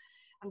 Chenin's,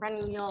 and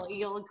Brendan,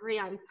 you'll agree,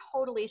 I'm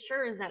totally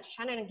sure, is that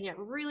Chenin can get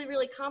really,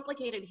 really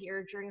complicated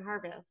here during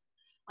harvest.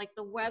 Like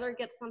the weather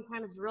gets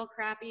sometimes real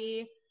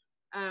crappy.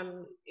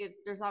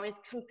 There's always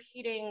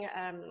competing,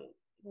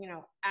 you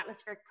know,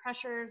 atmospheric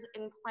pressures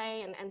in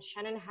play, and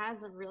Chenin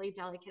has a really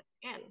delicate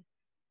skin.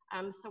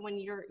 So when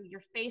you're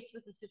faced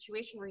with a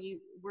situation where you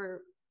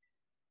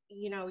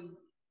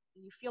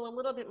feel a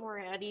little bit more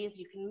at ease,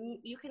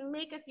 you can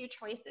make a few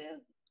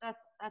choices.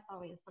 That's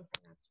always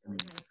something that's really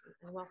nice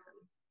and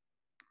welcome.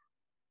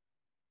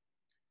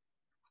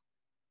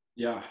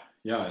 Yeah,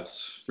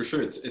 it's for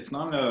sure. It's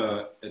not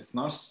a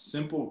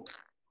simple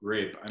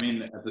grape. I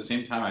mean, at the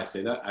same time I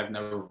say that, I've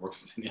never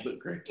worked with any other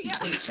grapes. Yeah.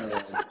 It's kind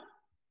of like,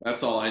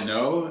 that's all I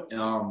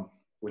know,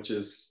 which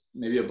is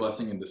maybe a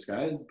blessing in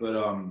disguise. But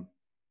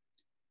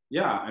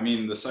yeah, I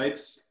mean, the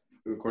sites,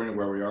 according to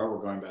where we are,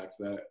 we're going back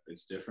to that.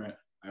 It's different.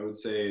 I would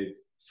say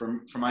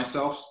for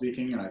myself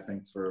speaking, and I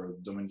think for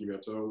Domaine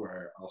Huet,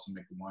 where I also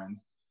make the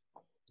wines,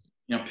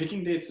 you know,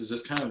 picking dates is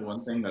just kind of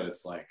one thing that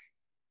it's like,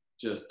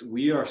 just,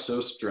 we are so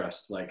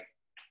stressed, like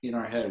in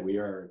our head, we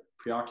are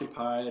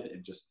preoccupied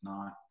and just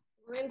not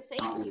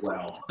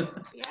well.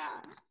 Yeah.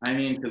 I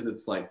mean, because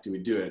it's like, do we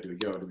do it? Do we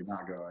go? Do we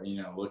not go?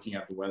 You know, looking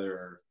at the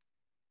weather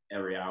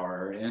every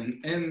hour, and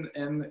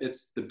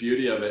it's the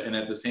beauty of it. And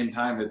at the same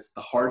time, it's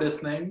the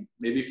hardest thing,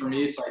 maybe for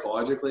me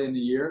psychologically in the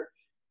year.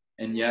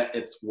 And yet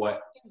it's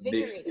what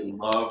makes me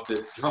love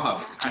this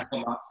job. I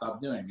will not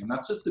stop doing. And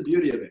that's just the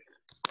beauty of it.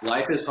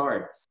 Life is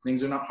hard.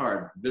 Things are not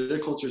hard.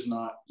 Viticulture is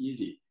not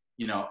easy,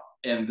 you know,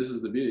 and this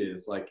is the beauty.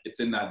 It's like,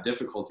 it's in that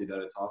difficulty that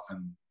it's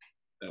often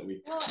that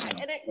we, well, you know,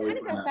 and it kind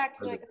of goes back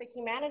to like the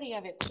humanity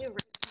of it too,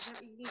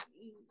 right?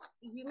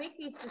 You make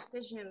these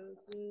decisions,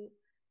 and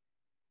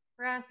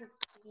for us, it's,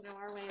 you know,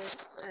 our way is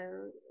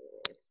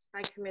it's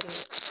by committee,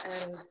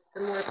 and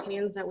the more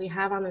opinions that we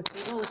have on the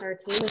table with our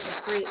team, it's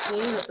a great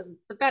team,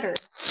 the better.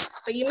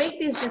 But you make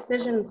these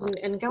decisions,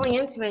 and going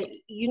into it,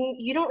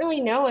 you don't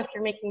really know if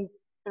you're making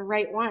the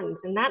right ones,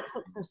 and that's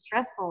what's so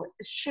stressful.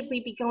 Should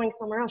we be going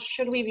somewhere else?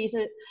 Should we be,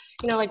 you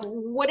know, like,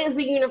 what is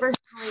the universe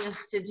telling us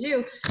to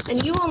do?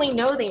 And you only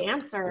know the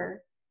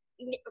answer,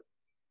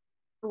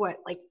 what,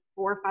 like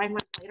 4 or 5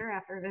 months later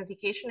after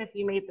vivification, if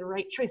you made the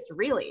right choice.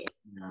 Really,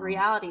 the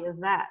reality is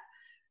that.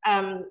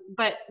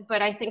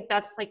 But I think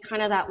that's like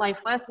kind of that life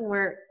lesson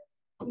where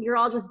you're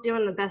all just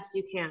doing the best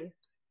you can.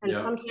 And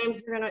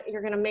sometimes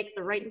you're gonna make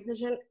the right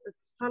decision.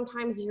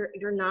 Sometimes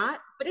you're not,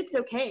 but it's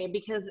okay,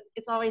 because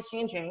it's always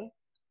changing,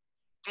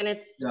 and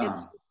it's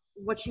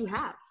what you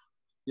have.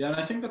 Yeah, and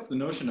I think that's the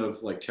notion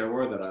of like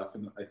terroir that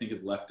often I think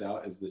is left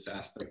out, is this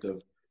aspect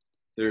of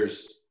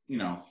there's, you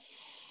know,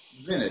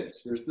 vintage,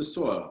 there's the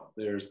soil,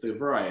 there's the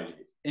variety,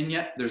 and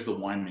yet there's the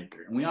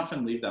winemaker, and we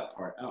often leave that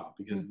part out,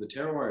 because the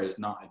terroir is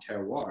not a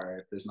terroir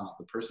if there's not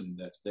the person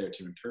that's there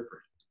to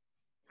interpret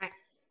it. Right.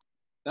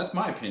 That's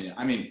my opinion.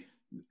 I mean,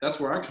 that's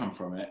where I come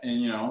from it.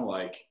 And, you know,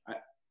 like,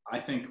 I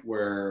think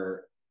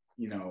where,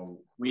 you know,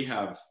 we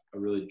have a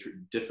really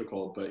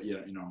difficult, but, you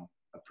know,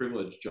 a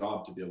privileged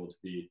job to be able to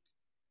be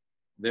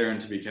there and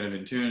to be kind of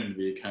in tune and to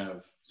be kind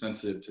of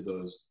sensitive to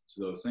those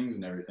things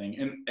and everything.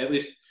 And at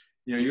least,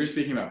 you know, you were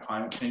speaking about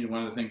climate change.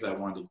 One of the things I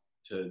wanted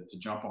to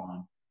jump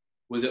on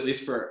was at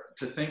least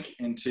to think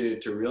and to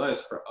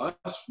realize for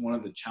us, one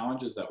of the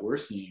challenges that we're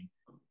seeing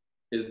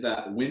is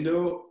that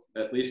window,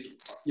 at least,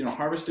 you know,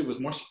 harvested was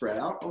more spread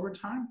out over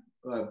time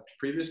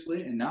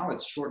previously, and now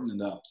it's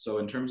shortened it up. So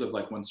in terms of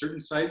like when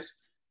certain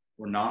sites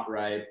were not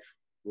ripe,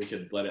 we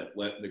could let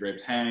the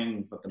grapes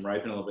hang, let them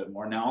ripen a little bit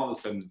more. Now all of a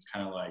sudden it's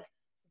kind of like,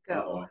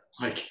 oh,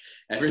 like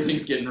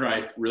everything's getting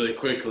ripe really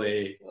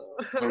quickly.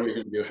 What are we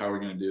going to do? How are we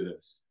going to do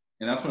this?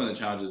 And that's one of the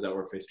challenges that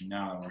we're facing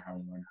now, and we're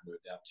having to learn how to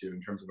adapt to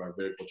in terms of our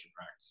viticulture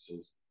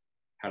practices,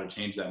 how to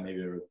change that,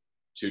 maybe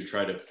to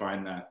try to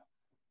find that,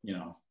 you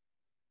know,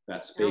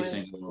 that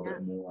spacing a little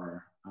bit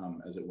more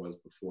as it was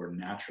before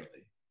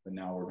naturally. But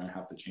now we're going to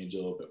have to change a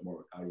little bit more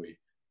with how do we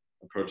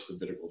approach the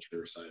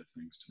viticulture side of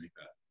things to make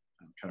that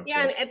kind of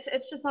and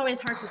it's just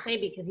always hard to say,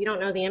 because you don't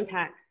know the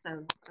impacts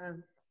of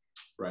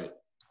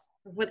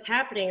what's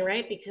happening,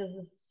 right?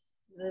 Because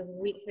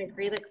we can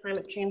agree that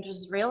climate change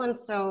is real, and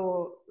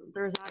so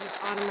there's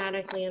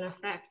automatically an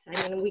effect.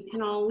 I mean, we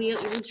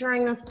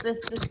during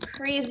this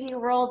crazy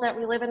world that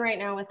we live in right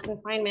now with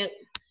confinement,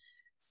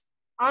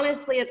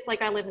 honestly, it's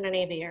like I live in an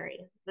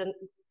aviary. The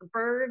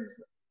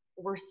birds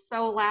were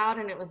so loud,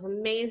 and it was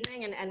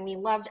amazing, and we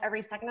loved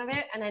every second of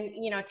it. And then,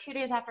 you know, 2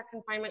 days after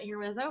confinement here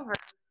was over,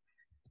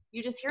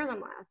 you just hear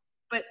them less.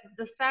 But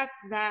the fact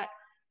that,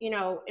 you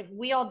know, if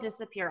we all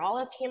disappear, all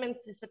as humans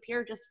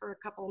disappear just for a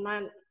couple of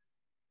months,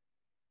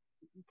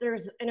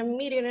 there's an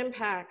immediate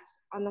impact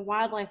on the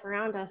wildlife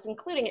around us,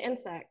 including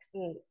insects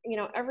and, you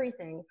know,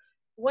 everything.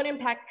 What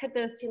impact could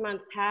those 2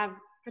 months have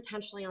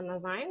potentially on the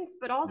vines?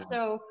 But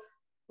also,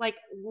 like,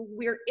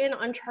 we're in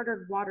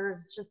uncharted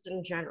waters just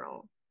in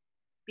general,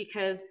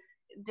 because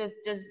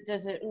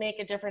does it make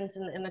a difference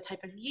in the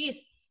type of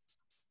yeasts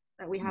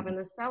that we have in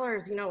the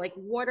cellars? You know, like,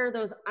 what are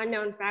those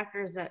unknown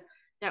factors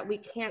that we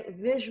can't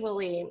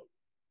visually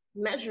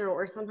measure,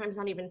 or sometimes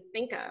not even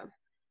think of,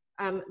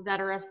 that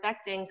are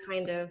affecting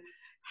kind of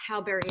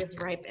how berries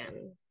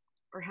ripen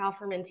or how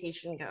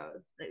fermentation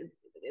goes?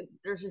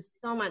 There's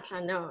just so much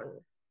unknown,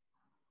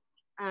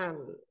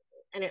 and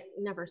it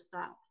never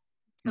stops.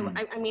 So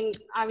I mean,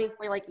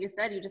 obviously, like you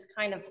said, you just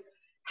kind of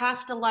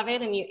have to love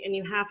it, and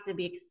you have to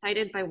be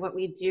excited by what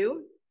we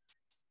do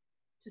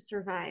to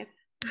survive.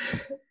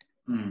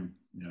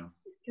 Yeah,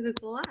 because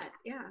it's a lot.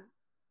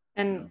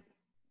 And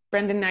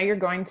Brendan, now you're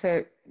going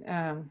to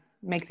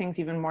make things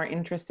even more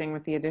interesting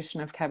with the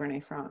addition of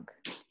Cabernet Franc.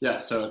 Yeah,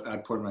 so I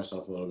poured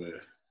myself a little bit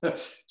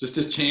just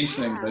to change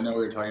things. I know we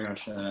were talking about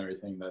Chenin and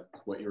everything.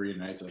 That's what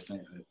reunites us.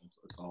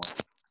 It's all.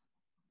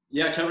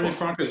 Yeah, Cabernet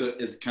Franc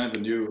is kind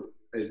of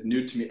is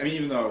new to me. I mean,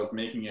 even though I was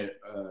making it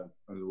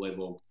under the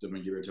label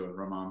Domaine Huet with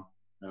Roman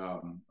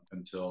up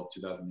until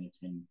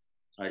 2018,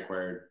 I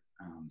acquired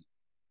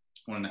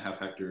 1.5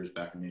 hectares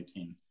back in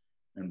 2018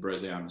 in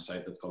Brézé on a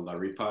site that's called La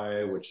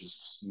Ripaille, which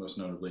is most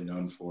notably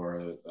known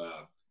for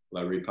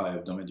La Ripaille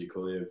of Domaine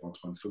Huet of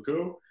Antoine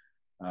Foucault,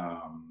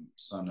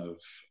 son of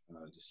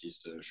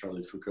deceased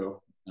Charlie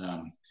Foucault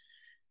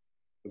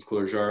of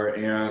Couleur-Jarre.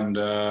 And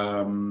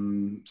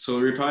so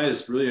La Ripaille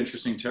is really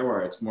interesting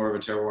terroir. It's more of a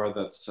terroir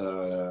that's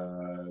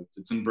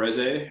it's in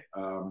Brézé,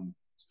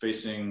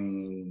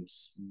 facing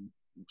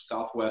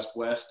southwest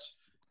west,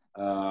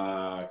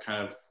 kind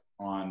of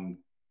on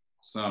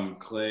some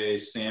clay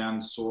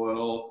sand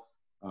soil.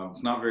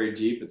 It's not very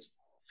deep. It's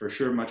for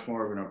sure much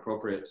more of an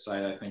appropriate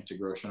site, I think, to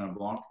grow Chenin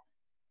Blanc.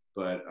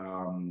 But,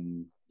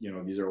 you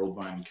know, these are old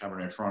vine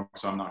Cabernet Franc,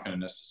 so I'm not going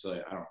to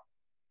necessarily, I don't,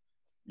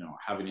 you know,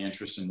 have any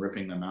interest in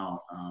ripping them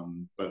out.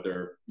 But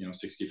they're, you know,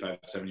 65,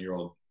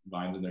 70-year-old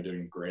vines, and they're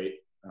doing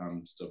great,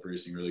 still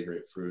producing really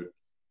great fruit,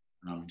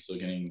 still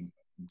getting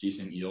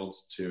decent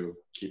yields to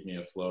keep me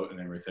afloat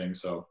and everything.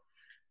 So,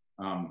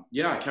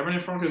 yeah,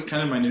 Cabernet Franc is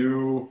kind of my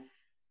new,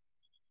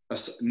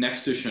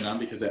 next to Chenin,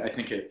 because I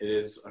think it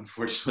is,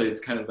 unfortunately,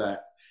 it's kind of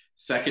that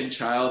second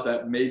child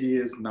that maybe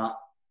is not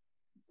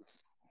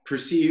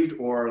perceived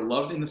or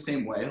loved in the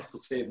same way. I'll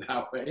say it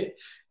that way.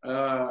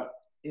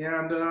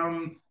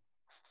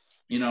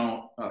 You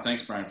know,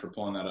 thanks, Brian, for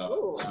pulling that up.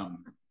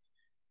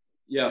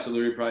 Yeah, so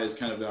Louis probably is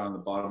kind of down on the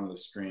bottom of the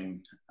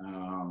screen.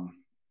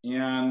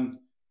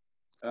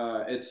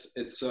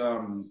 It's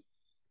a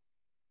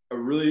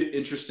really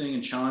interesting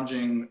and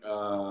challenging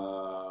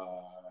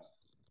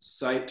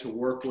site to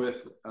work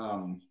with.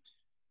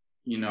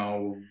 You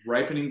know,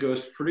 ripening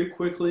goes pretty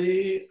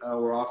quickly.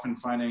 We're often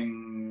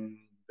finding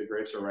the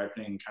grapes are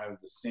ripening kind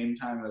of the same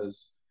time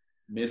as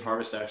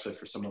mid-harvest, actually,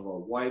 for some of our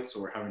whites,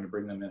 so we're having to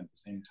bring them in at the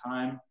same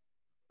time.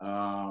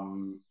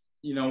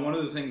 You know, one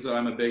of the things that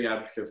I'm a big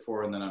advocate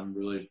for, and that I'm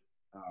really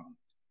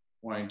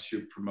wanting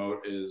to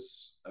promote,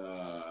 is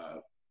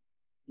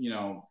you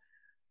know,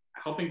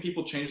 helping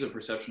people change the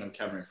perception of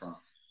Cabernet Franc.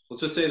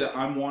 Let's just say that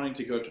I'm wanting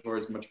to go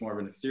towards much more of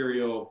an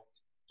ethereal,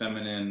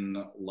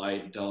 feminine,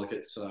 light,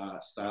 delicate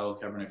style of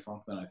Cabernet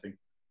Franc than I think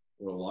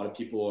what a lot of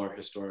people have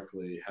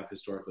historically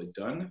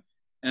done.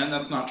 And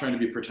that's not trying to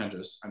be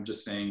pretentious. I'm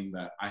just saying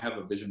that I have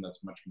a vision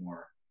that's much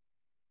more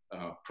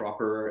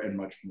proper and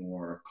much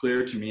more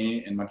clear to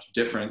me, and much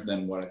different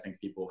than what I think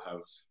people have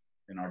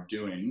and are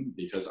doing,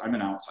 because I'm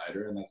an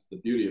outsider, and that's the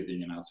beauty of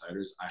being an outsider,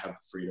 is I have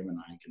freedom and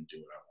I can do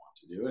what I want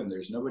to do, and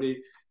there's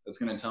nobody that's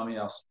going to tell me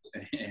else.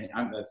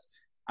 I'm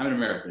an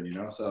American, you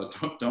know, so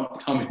don't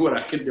tell me what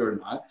I can do or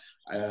not.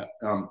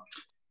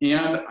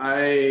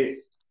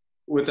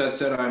 With that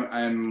said,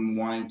 I'm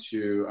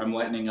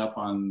lightening up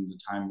on the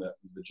time that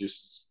the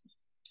juice is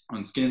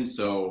on skin.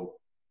 So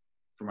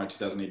for my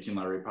 2018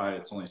 La Ripaille,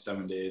 it's only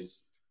 7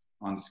 days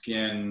on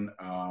skin.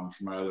 For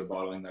my other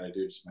bottling that I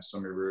do, just my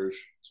Sommet Rouge,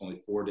 it's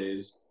only 4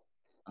 days.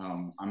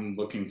 I'm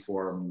looking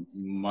for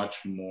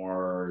much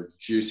more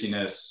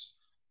juiciness,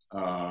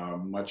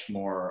 much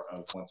more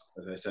of,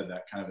 as I said,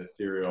 that kind of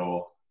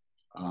ethereal,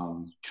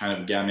 kind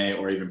of Gamay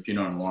or even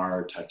Pinot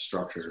Noir type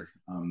structure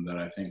that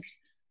I think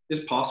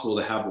is possible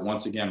to have. But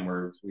once again,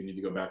 we need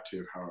to go back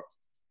to how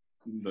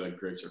the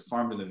grapes are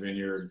farmed in the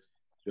vineyard,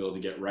 be able to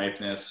get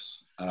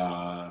ripeness,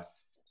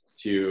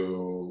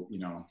 to, you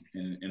know,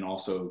 and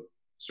also a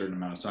certain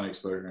amount of sun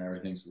exposure and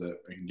everything, so that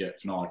I can get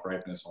phenolic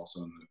ripeness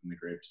also in the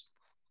grapes,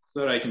 so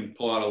that I can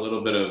pull out a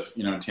little bit of,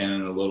 you know,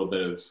 tannin and a little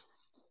bit of,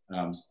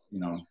 you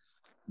know,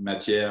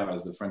 matière,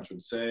 as the French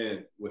would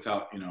say,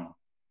 without, you know,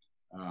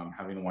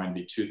 having the wine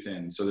be too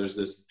thin. So there's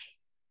this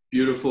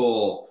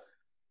beautiful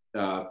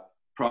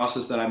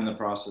process that I'm in the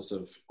process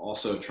of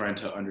also trying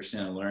to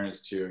understand and learn,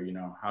 as to, you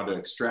know, how to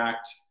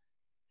extract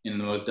in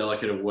the most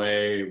delicate of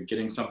way,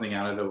 getting something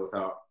out of it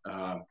without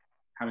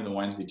having the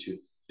wines be too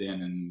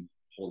thin and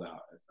hold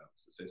out, if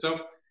that's to say.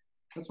 So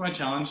that's my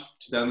challenge.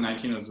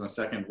 2019 was my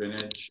second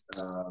vintage,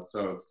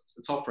 so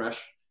it's all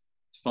fresh.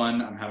 It's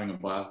fun. I'm having a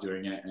blast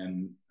doing it,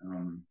 and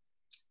you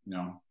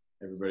know,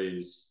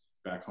 everybody's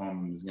back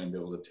home is going to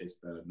be able to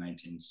taste the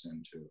 19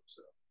 soon too.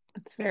 So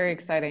it's very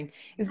exciting.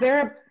 Is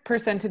there a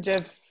percentage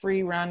of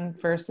free run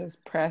versus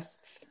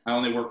pressed? I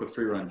only work with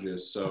free run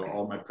juice, so okay.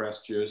 All my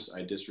pressed juice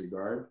I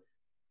disregard.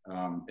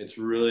 It's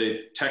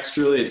really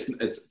texturally,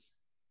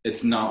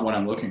 it's not what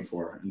I'm looking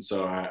for, and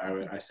so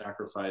I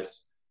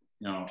sacrifice,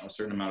 you know, a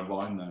certain amount of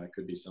volume that I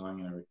could be selling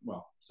and everything.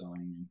 Well,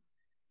 selling.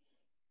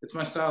 It's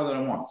my style that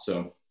I want,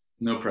 so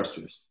no pressed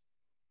juice.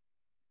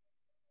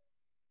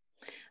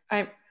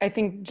 I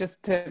think,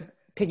 just to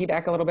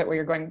piggyback a little bit where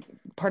you're going,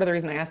 part of the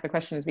reason I asked the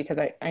question is because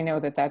I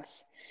know that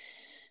that's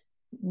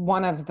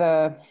one of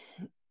the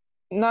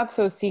not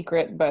so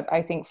secret, but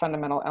I think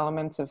fundamental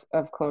elements of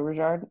Clos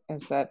Rougeard,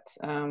 is that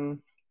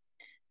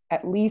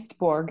at least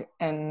Bourg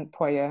and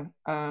Poya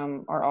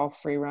are all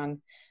free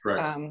run.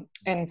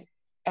 Correct.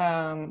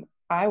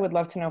 I would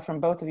love to know from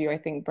both of you, I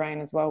think Brian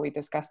as well, we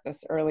discussed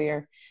this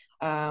earlier,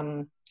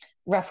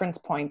 reference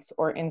points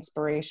or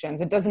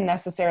inspirations. It doesn't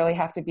necessarily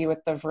have to be with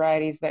the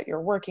varieties that you're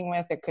working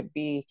with. It could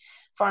be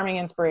farming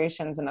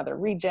inspirations in other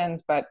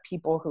regions, but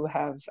people who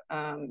have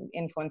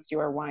influenced you,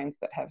 or wines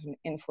that have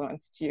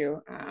influenced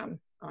you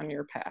on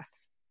your path.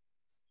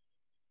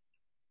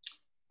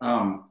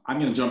 I'm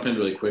going to jump in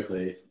really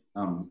quickly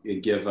and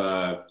give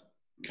kind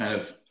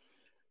of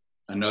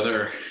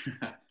another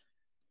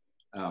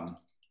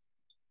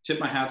tip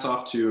my hats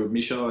off to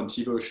Michel and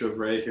Thibaut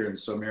Vouvray here in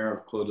Sommières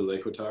of Clos de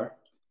l'Équateur.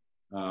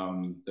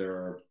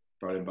 They're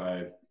brought in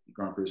by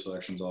Grand Cru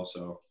Selections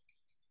also.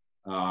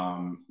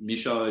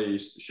 Michel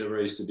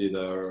Chevrolet used to be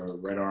the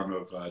right arm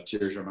of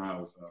Thierry Germain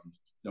of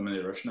Domaine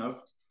Huet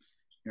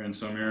here in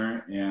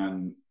Saumur,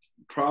 and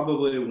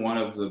probably one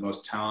of the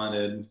most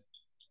talented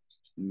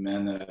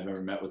men that I've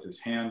ever met with his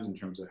hands in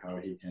terms of how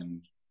he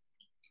can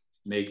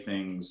make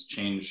things,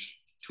 change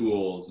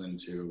tools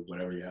into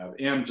whatever you have,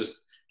 and just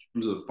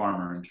in terms of the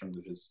farmer, in terms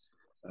of his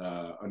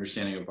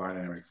understanding of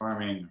biodynamic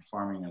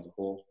farming as a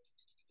whole.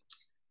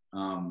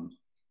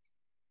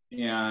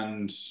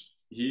 And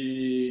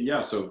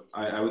so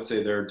I would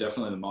say they're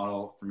definitely the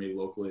model for me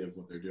locally of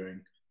what they're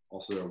doing.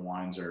 Also, their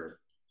wines are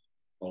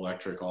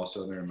electric.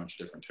 Also, they're in much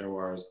different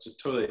terroirs.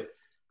 Just totally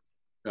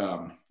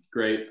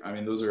great. I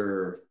mean,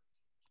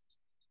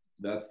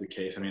 that's the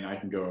case. I mean, I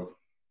can go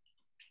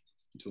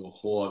into a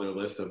whole other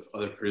list of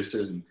other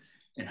producers in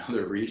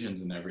other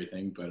regions and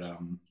everything, but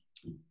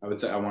I would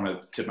say I want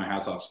to tip my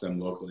hats off to them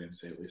locally and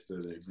say at least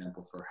they're the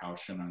example for how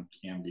Chenin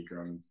can be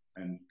grown.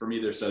 And for me,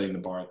 they're setting the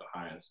bar at the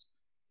highest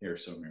here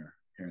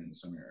in the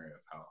Saumur area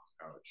of how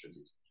it should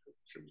be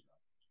done.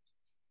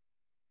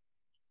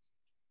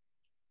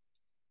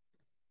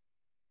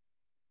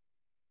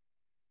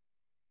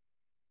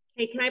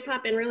 Hey, can I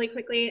pop in really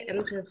quickly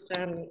and just,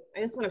 I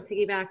just want to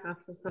piggyback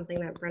off of something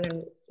that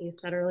Brennan, you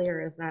said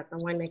earlier, is that the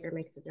winemaker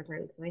makes a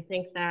difference. And I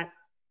think that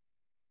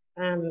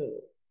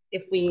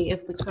if we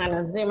kind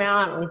of zoom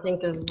out and we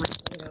think of, like,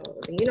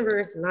 the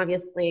universe, and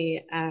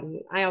obviously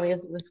I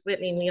always, with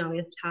Whitney, we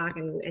always talk,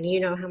 and you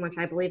know how much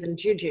I believe in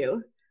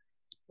juju,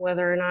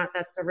 whether or not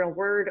that's a real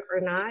word or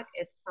not,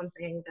 it's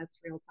something that's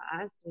real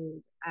to us.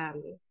 And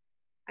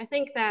I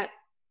think that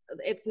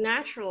it's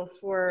natural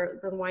for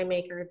the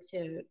winemaker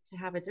to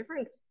have a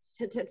difference,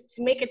 to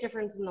make a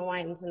difference in the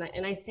wines.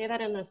 And I say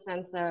that in the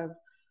sense of,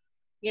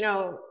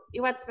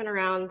 Huet's been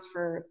around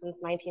since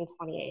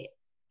 1928.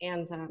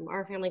 And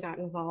our family got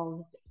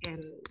involved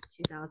in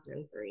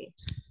 2003.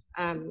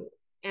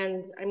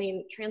 And I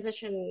mean,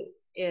 transition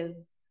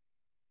is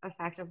a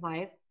fact of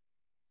life.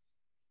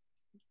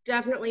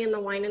 Definitely in the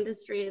wine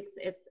industry,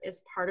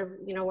 it's part of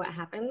what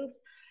happens.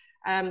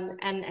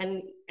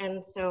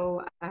 And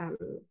so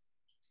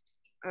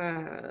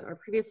our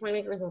previous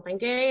winemaker was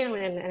Vouvray,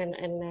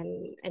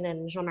 and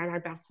then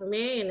Jean-Bernard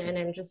Berthomé, and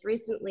then just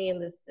recently in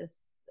this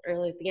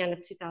early at the end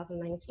of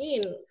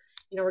 2019.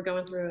 We're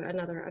going through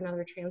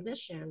another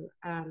transition.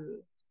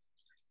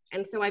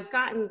 And so I've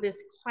gotten this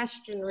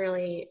question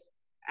really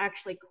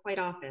actually quite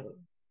often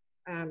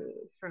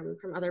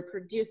from other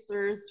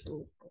producers,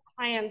 from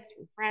clients,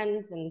 from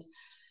friends.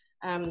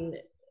 And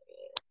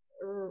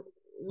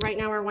right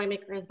now our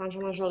winemaker is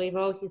Benjamin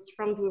Joliveau. He's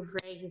from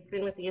Vouvray. He's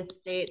been with the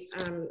estate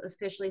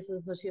officially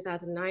since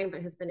 2009,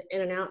 but has been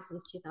in and out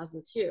since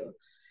 2002.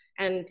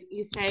 And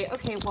you say,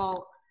 okay,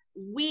 well,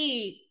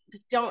 we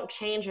don't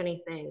change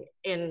anything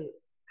in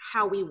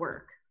how we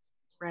work,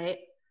 right?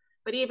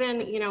 But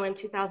even, in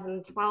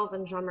 2012,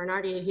 when Jean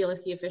Bernard he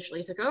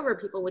officially took over,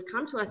 people would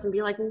come to us and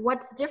be like, well,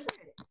 what's different?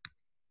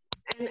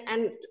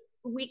 And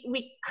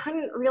we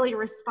couldn't really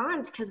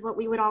respond, because what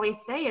we would always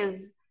say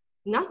is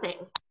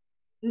nothing.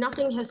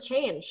 Nothing has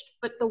changed.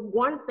 But the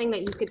one thing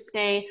that you could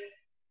say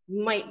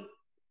might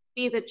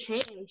be the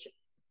change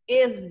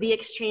is the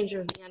exchange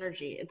of the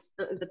energy. It's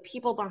the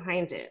people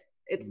behind it.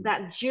 It's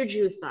that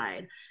juju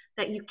side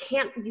that you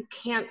can't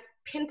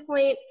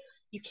pinpoint,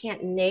 you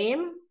can't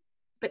name,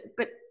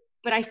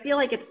 but I feel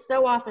like it's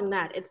so often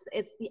that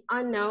it's the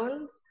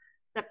unknowns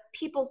that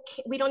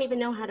we don't even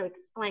know how to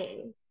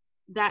explain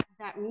that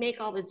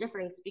make all the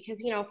difference.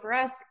 Because for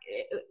us,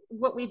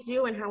 what we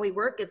do and how we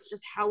work, it's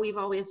just how we've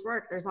always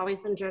worked. There's always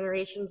been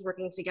generations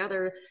working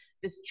together,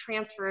 this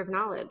transfer of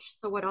knowledge.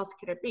 So what else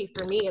could it be?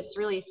 For me, it's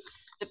really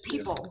the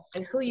people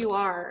and who you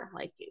are,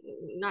 like,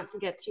 not to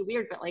get too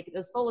weird, but like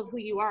the soul of who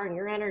you are and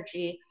your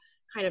energy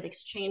kind of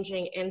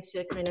exchanging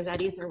into kind of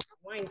that ether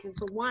wine. Because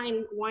the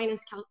wine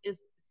is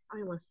I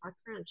almost talk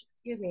French,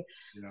 excuse me.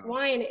 Yeah.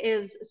 Wine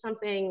is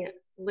something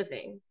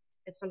living.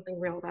 It's something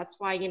real. That's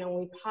why, when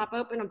we pop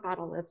open a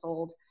bottle that's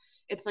old,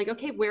 it's like,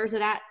 okay, where's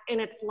it at in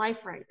its life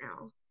right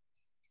now?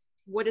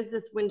 What does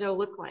this window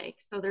look like?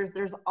 So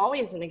there's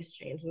always an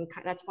exchange, and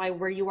that's why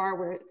where you are,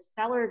 where it's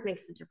cellar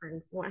makes a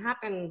difference, and what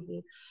happens.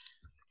 And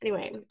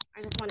anyway,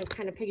 I just want to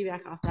kind of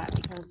piggyback off that,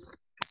 because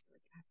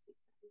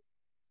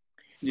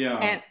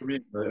for me,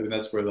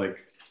 that's where, like,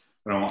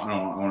 I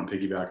want to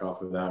piggyback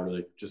off of that,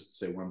 really, just to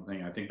say one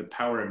thing. I think the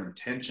power of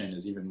intention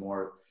is even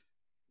more,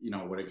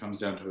 when it comes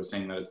down to it,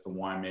 saying that it's the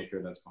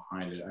winemaker that's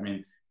behind it. I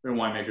mean, there are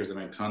winemakers that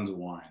make tons of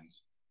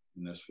wines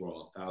in this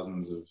world,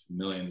 thousands of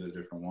millions of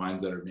different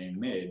wines that are being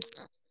made.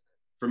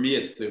 For me,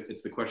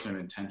 it's the question of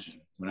intention.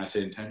 When I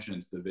say intention,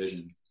 it's the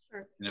vision.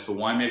 Sure. And if a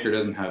winemaker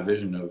doesn't have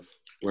vision of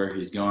where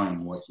he's going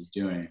and what he's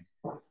doing,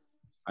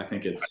 I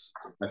think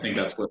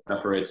that's what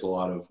separates a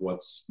lot of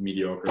what's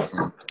mediocre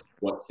from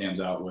what stands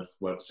out with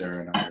what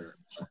Sarah and I are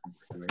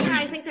doing. Yeah,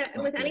 I think that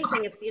with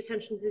anything, it's the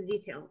attention to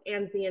detail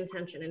and the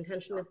intention.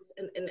 Intention is,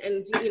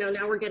 and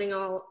now we're getting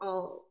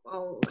all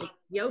like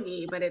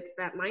yogi, but it's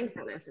that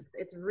mindfulness.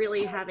 It's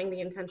really having the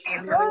intention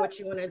of knowing what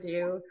you want to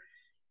do,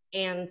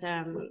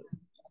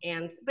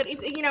 but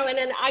and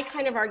then I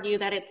kind of argue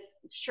that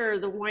sure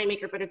the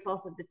winemaker, but it's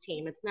also the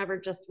team. It's never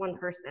just one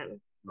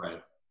person.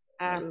 Right.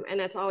 And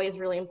that's always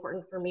really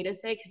important for me to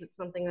say, because it's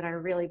something that I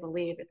really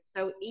believe. It's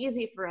so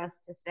easy for us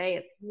to say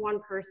it's one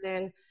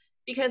person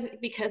because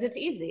it's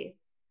easy,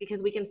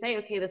 because we can say,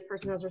 okay, this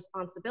person has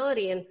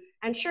responsibility,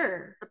 and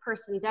sure, the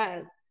person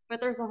does,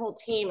 but there's a whole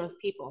team of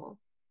people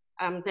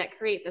that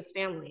create this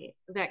family,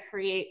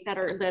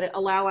 that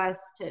allow us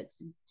to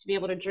be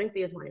able to drink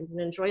these wines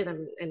and enjoy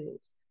them and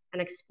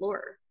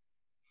explore.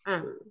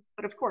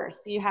 But of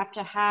course, you have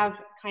to have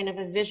kind of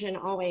a vision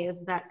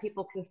always that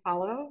people can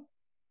follow.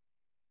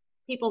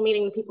 People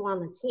meaning the people on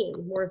the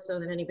team more so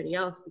than anybody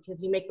else,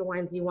 because you make the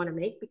wines you want to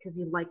make because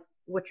you like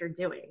what you're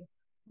doing.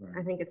 Right.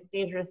 I think it's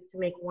dangerous to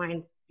make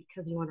wines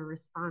because you want to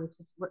respond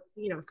to what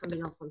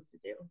somebody else wants to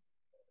do.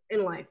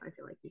 In life, I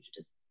feel like you should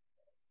just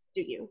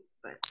do you,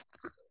 but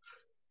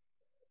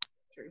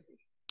Jersey.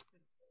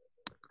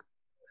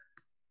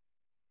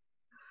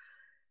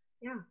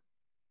 Yeah.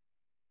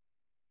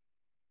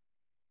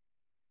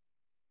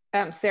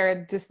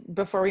 Sarah, just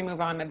before we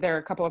move on, there are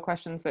a couple of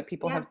questions that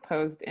people have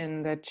posed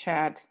in the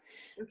chat.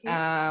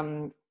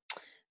 Okay.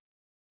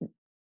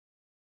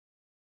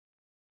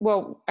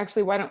 Well,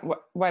 actually, why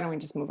don't we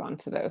just move on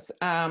to those?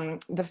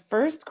 The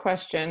first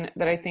question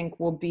that I think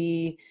will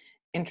be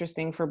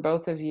interesting for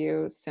both of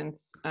you,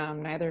 since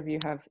neither of you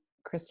have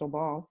crystal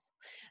balls,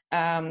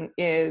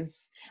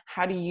 is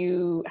how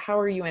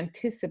are you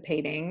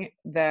anticipating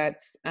that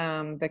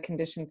the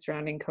conditions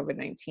surrounding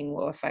COVID-19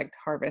 will affect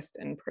harvest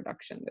and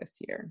production this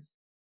year?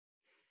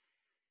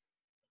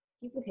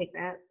 You can take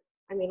that.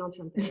 I mean, I'll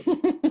jump in.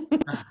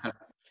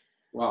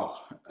 Wow.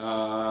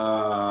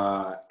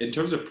 In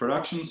terms of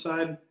production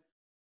side,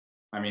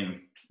 I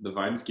mean, the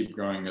vines keep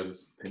growing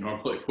as they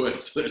normally would,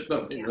 so there's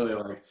nothing really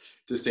like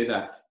to say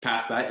that.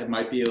 Past that, it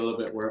might be a little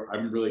bit where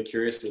I'm really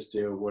curious as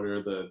to what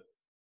are the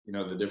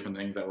different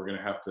things that we're going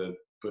to have to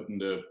put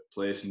into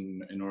place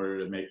in order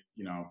to make,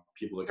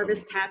 people to come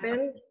harvest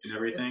happen and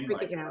everything.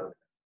 Like,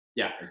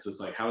 yeah, it's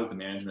just like, how is the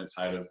management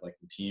side of like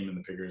the team and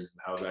the pickers,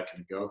 how is that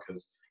going to go?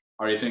 Because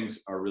already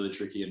things are really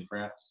tricky in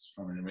France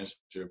from an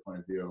administrative point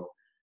of view,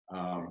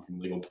 from a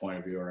legal point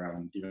of view,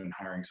 around even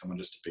hiring someone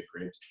just to pick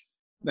grapes.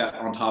 That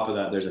on top of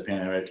that, there's a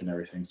pandemic and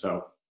everything.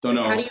 So don't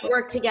know. How do you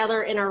work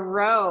together in a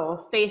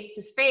row, face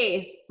to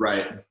face?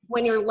 Right.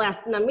 When you're less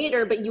than a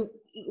meter, but you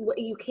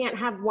can't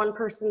have one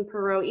person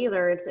per row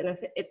either. It's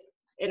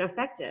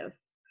ineffective.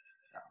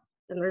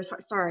 And there's,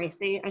 sorry,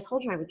 see, I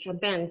told you I would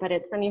jump in, but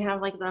then you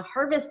have like the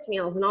harvest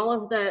meals and all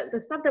of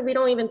the stuff that we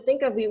don't even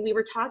think of. We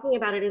were talking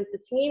about it in the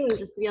team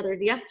just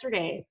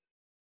yesterday.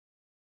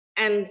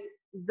 And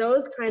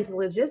those kinds of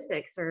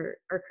logistics are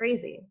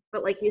crazy.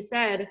 But like you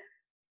said,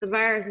 the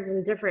virus is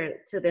indifferent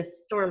to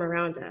this storm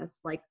around us.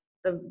 Like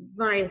the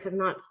vines have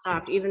not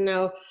stopped, even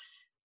though,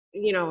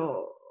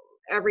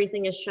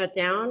 everything is shut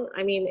down.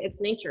 I mean,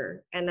 it's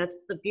nature, and that's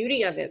the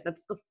beauty of it.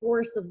 That's the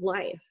force of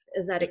life,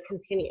 is that it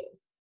continues.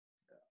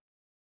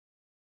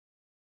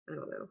 I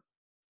don't know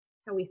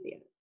how we see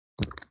it.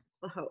 It's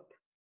the hope.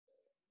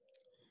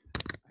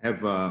 I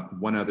have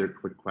one other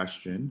quick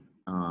question.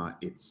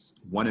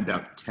 It's one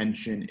about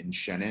tension in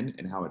Chenin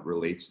and how it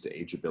relates to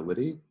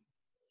ageability.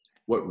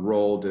 What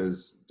role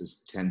does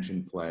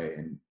tension play,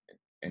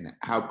 and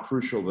how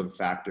crucial of a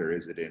factor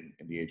is it in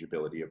the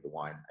ageability of the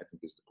wine, I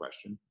think is the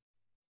question.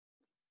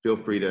 Feel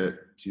free to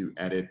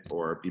edit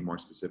or be more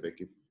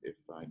specific if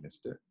I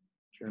missed it,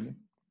 Jeremy.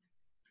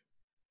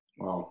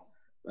 Well,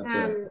 that's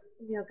go.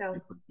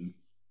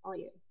 All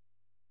you.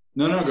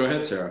 No, go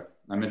ahead, Sarah.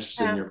 I'm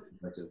interested in your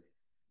perspective.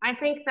 I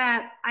think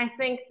that I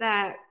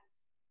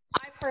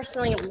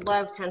personally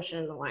love tension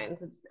in the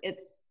wines.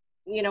 It's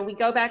we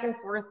go back and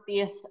forth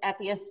at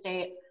the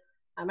estate.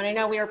 And I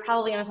know we are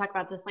probably going to talk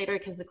about this later,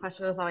 because the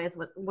question is always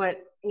what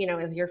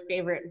is your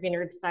favorite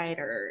vineyard site,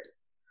 or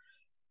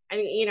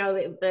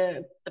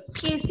the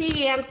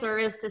PC answer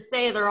is to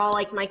say they're all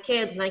like my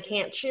kids and I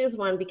can't choose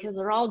one because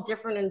they're all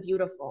different and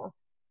beautiful.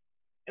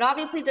 It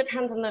obviously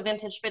depends on the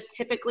vintage, but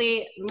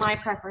typically my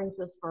preference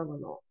is for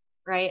Limon,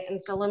 right? And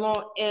so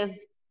Limon is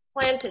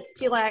plant, it's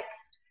Silex,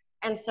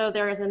 and so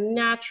there is a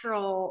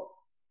natural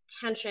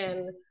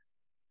tension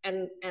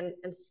and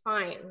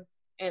spine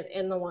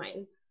in the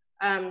wine.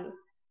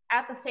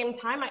 At the same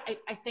time,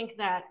 I think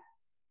that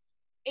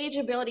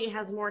ageability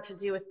has more to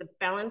do with the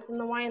balance in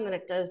the wine than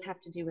it does have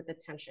to do with the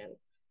tension.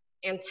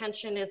 And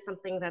tension is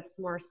something that's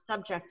more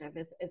subjective.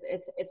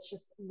 It's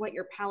just what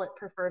your palate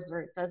prefers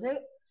or it doesn't.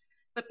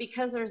 But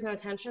because there's no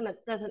tension,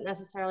 that doesn't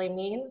necessarily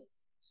mean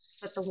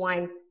that the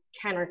wine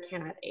can or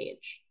cannot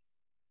age.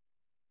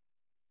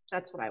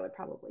 That's what I would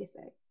probably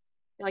say.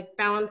 Like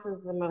balance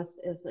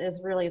is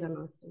really the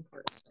most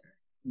important.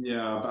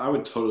 Yeah, but I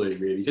would totally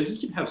agree, because you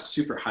can have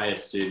super high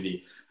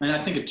acidity. I mean,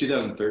 I think of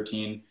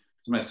 2013, it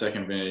was my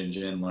second vintage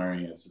in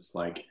learning. It's just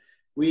like,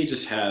 we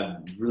just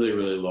had really,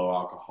 really low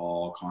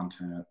alcohol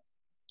content,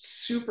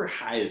 super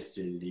high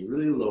acidity,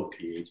 really low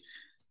pH.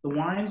 The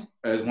wines,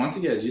 once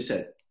again, as you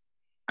said,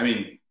 I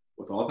mean,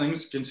 with all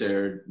things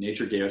considered,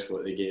 nature gave us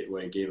what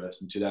it gave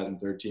us in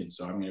 2013.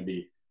 So I'm going to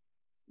be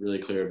really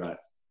clear about it.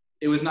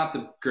 It was not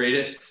the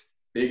greatest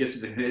biggest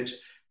vintage,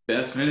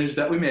 best vintage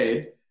that we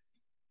made.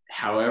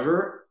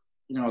 However,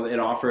 it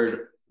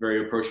offered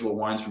very approachable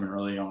wines from an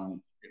early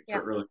on. Yeah.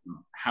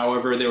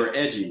 However, they were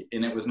edgy,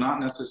 and it was not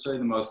necessarily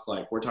the most,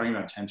 like, we're talking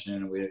about tension,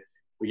 and we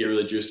get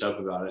really juiced up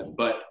about it.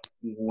 But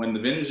when the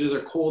vintages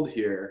are cold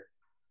here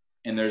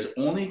and there's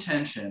only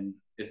tension,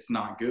 it's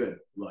not good.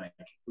 Like,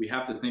 we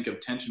have to think of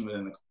tension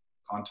within the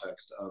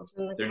context of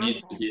there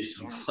needs to be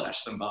some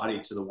flesh, some body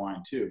to the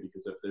wine too,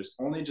 because if there's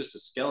only just a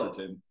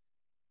skeleton,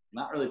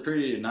 not really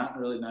pretty and not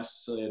really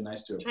necessarily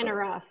nice to approach. Kind of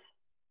rough.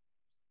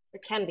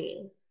 It can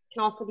be. It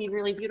can also be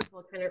really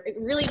beautiful. It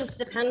really just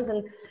depends,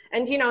 and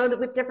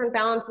with different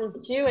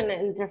balances too,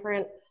 and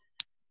different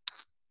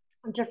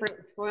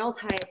soil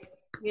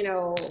types.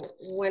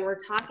 When we're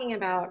talking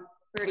about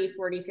 30,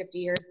 40, 50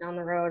 years down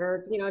the road,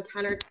 or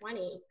 10 or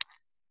 20,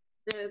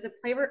 the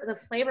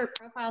flavor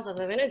profiles of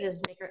the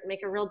vintages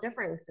make a real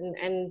difference.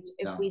 And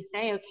if we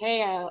say,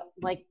 okay,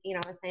 like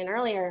I was saying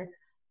earlier,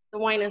 the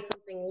wine is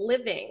something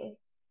living.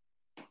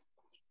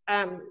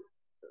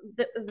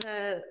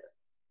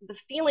 The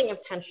feeling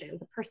of tension,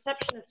 the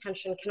perception of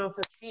tension can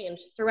also change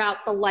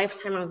throughout the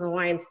lifetime of the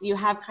wine. So you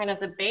have kind of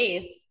the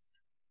base,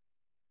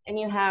 and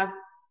you have,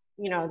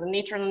 the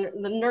nature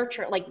and the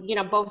nurture, like,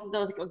 both of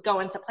those go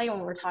into play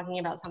when we're talking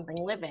about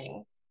something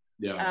living.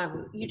 Yeah.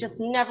 You just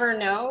never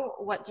know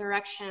what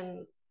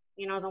direction,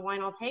 the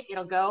wine will take.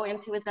 It'll go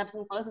into its ebbs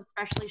and flows,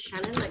 especially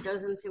Chenin that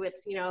goes into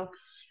its,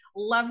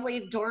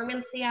 lovely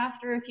dormancy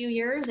after a few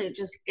years. It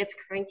just gets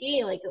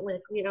cranky, like a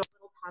little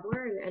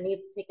toddler, and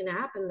needs to take a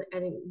nap,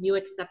 and you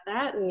accept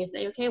that, and you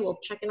say, okay, we'll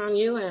check in on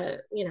you, in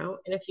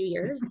a few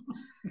years.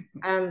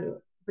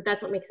 But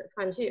that's what makes it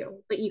fun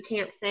too. But you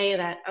can't say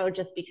that,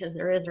 just because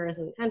there is or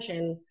isn't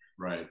tension,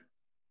 right,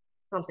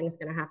 something's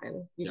going to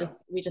happen.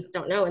 We just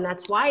don't know. And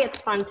that's why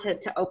it's fun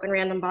to open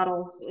random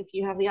bottles if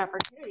you have the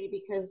opportunity,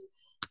 because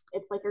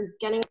it's like you're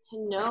getting to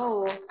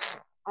know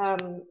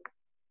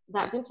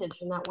that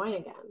vintage and that wine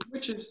again.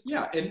 Which is,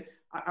 and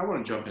I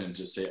want to jump in and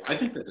just say, I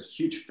think that's a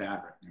huge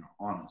fad right now,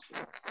 honestly.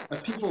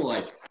 Like, people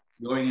like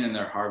going in and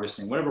they're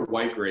harvesting whatever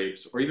white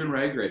grapes or even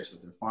red grapes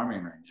that they're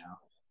farming right now.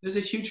 There's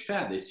this huge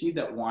fad. They see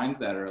that wines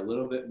that are a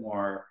little bit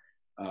more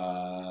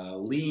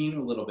lean,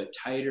 a little bit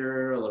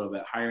tighter, a little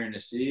bit higher in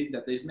acidity,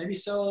 that they maybe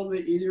sell a little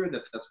bit easier,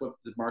 that's what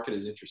the market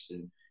is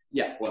interested in.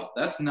 Yeah, well,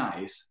 that's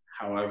nice.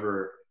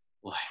 However,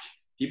 like,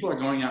 people are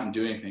going out and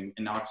doing things,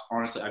 and now,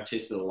 honestly, I've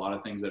tasted a lot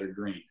of things that are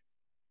green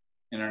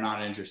and are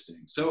not interesting.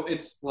 So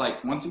it's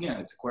like, once again,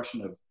 it's a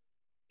question of,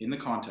 in the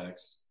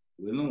context,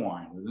 within the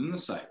wine, within the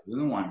site,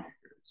 within the winemaker.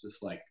 It's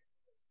just like,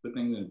 put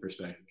things in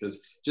perspective.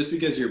 Because just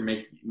because you're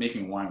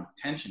making wine with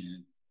tension in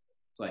it,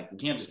 it's like, you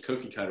can't just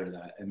cookie cutter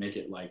that and make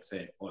it like,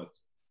 say, well,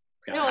 it's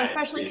got no,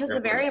 especially because the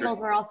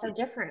variables are also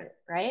different,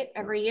 right?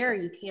 Every year,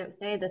 you can't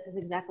say this is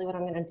exactly what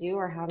I'm going to do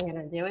or how I'm going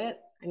to do it.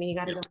 I mean, you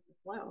got to go with the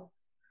flow.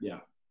 Yeah.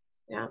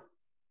 Yeah.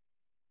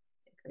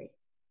 Great.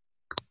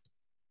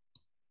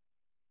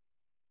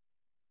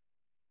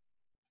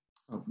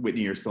 Oh,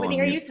 Whitney, you're still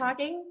Whitney, on mute. Are mute. You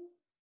talking?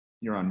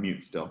 You're on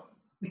mute still.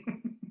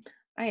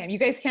 I am. You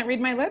guys can't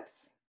read my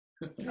lips?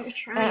 I'm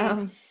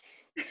trying.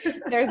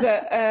 There's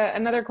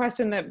another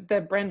question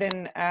that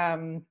Brendan,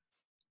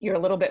 you're a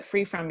little bit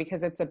free from,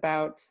 because it's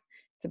about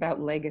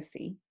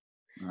legacy.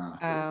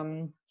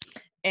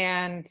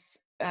 And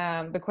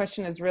the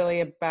question is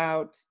really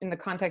about, in the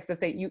context of,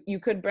 say, you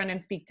could,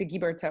 Brendan, speak to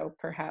Guiberteau,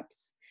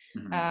 perhaps,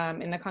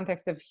 in the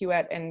context of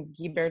Huet and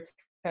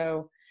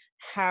Guiberteau,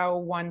 how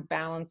one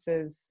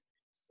balances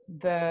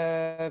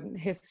the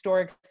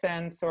historic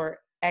sense or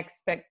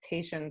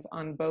expectations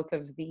on both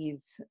of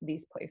these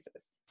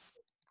places.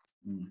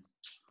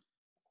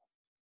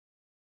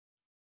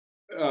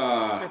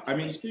 I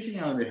mean,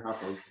 speaking on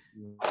behalf of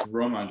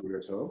Romain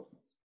Guiberteau,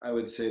 I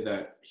would say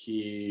that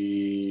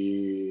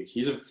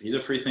he's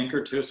a free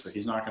thinker too, so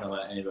he's not going to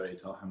let anybody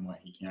tell him what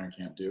he can or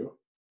can't do.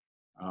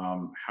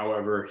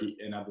 However,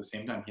 and at the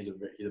same time, he's a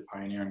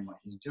pioneer in what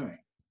he's doing.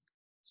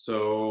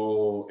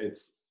 So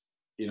it's,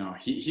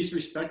 he's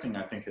respecting,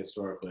 I think,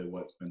 historically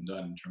what's been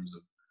done in terms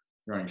of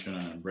growing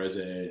Chenin and Breze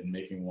and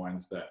making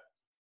wines that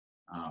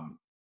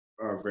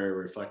are very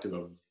reflective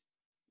of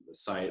the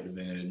site, the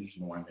vintage,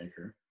 and the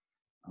winemaker.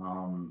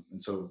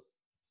 And so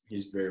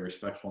he's very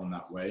respectful in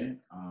that way.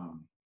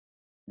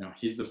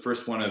 He's the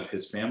first one of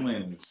his family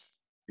and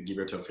the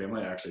Guiberteau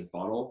family to actually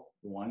bottle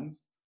the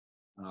wines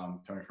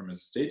coming from his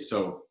estate.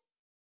 So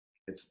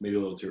it's maybe a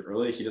little too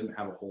early. He doesn't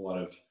have a whole lot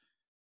of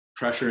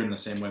pressure in the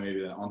same way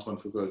maybe that Antoine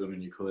Foucault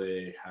Domaine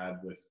Huet had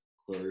with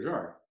Clos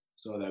Rougeard.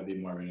 So that'd be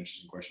more of an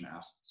interesting question to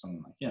ask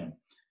someone like him.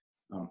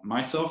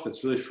 Myself,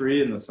 it's really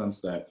free in the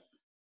sense that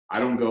I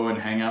don't go and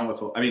hang out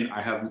with,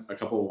 I have a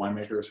couple of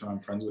winemakers who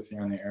I'm friends with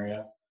here in the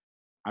area.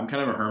 I'm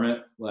kind of a hermit.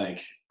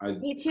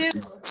 Me too.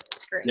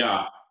 That's great.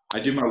 Yeah. I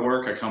do my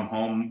work, I come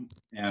home,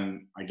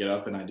 and I get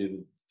up and I do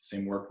the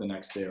same work the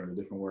next day or the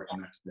different work the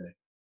next day.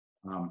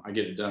 I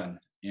get it done.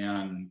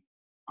 And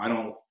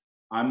I'm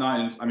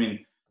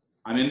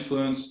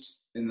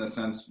influenced in the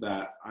sense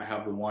that I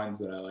have the wines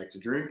that I like to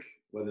drink,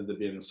 whether they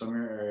be in the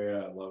summer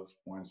area. I love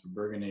wines from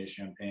Burgundy,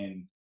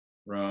 Champagne,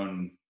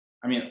 Rhone,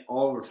 I mean,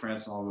 all over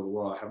France and all over the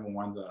world, I have the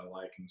wines that I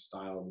like and the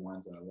style of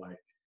wines that I like.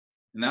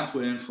 And that's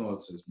what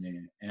influences me.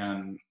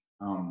 And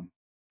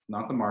it's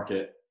not the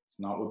market. It's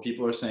not what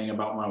people are saying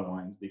about my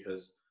wines,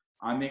 because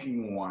I'm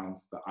making the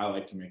wines that I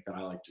like to make, that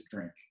I like to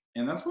drink.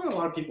 And that's what a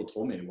lot of people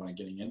told me when I'm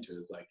getting into it,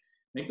 is like,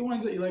 make the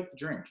wines that you like to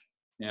drink.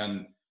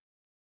 And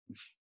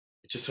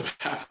it just so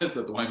happens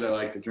that the wines I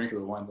like to drink are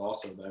the ones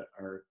also that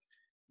are,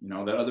 you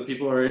know, that other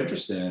people are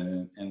interested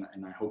in.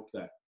 And I hope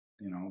that,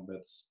 you know,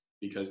 that's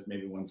because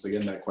maybe once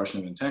again, that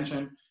question of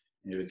intention,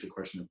 maybe it's a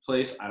question of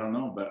place, I don't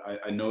know, but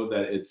I know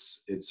that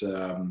it's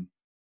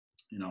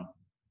you know,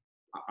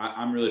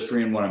 I'm really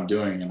free in what I'm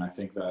doing, and I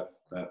think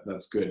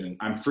that's good. And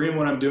I'm free in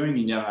what I'm doing,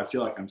 and yet I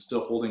feel like I'm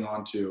still holding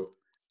on to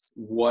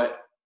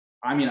what,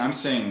 I mean, I'm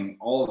saying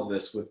all of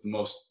this with the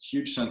most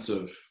huge sense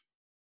of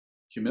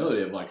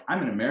humility of like,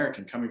 I'm an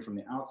American coming from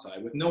the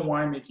outside with no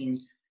winemaking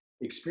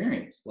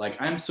experience. Like,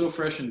 I'm so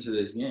fresh into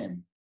this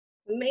game.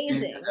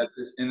 Amazing.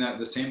 And at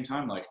the same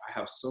time, like, I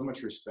have so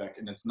much respect,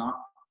 and I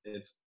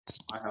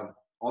have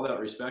all that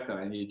respect that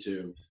I need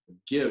to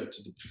give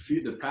to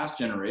the past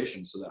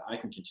generations, so that I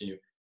can continue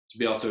to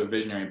be also a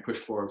visionary and push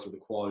forward for the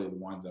quality of the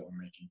wines that we're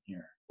making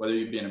here, whether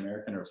you be an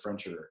American or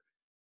French or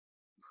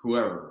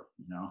whoever,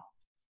 you know.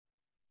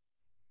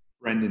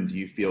 Brendan, do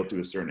you feel to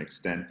a certain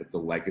extent that the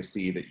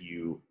legacy that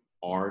you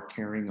are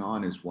carrying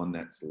on is one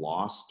that's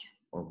lost,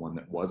 or one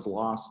that was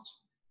lost?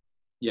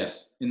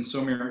 Yes, in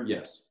Saumur,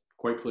 yes,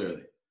 quite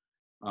clearly.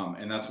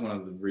 And that's one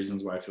of the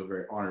reasons why I feel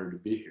very honored to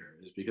be here,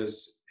 is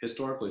because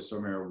historically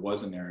Saumur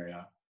was an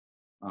area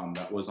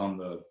that was on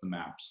the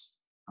maps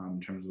in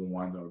terms of the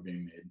wines that were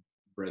being made.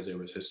 Breze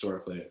was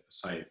historically a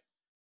site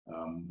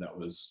that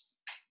was,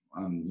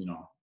 you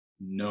know,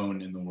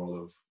 known in the world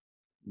of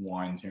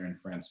wines here in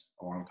France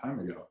a long time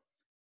ago.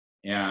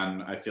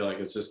 And I feel like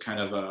it's just kind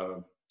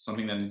of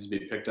something that needs to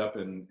be picked up,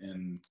 and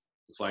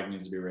the flag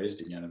needs to be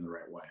raised again in the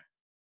right way.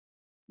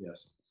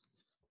 Yes.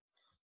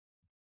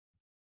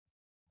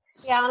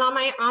 Yeah, and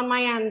on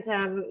my end,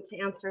 to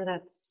answer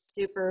that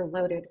super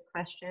loaded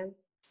question,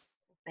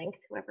 thanks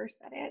whoever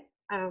said it.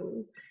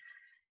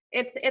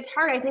 It's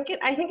hard. I think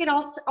it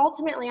also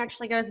ultimately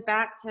actually goes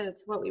back to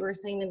what we were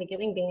saying in the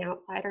beginning, being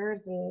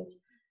outsiders, and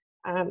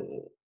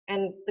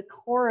the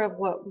core of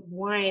what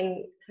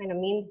wine kind of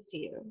means to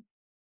you.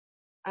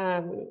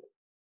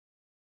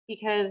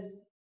 Because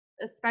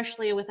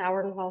especially with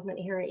our involvement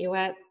here at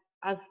Huet,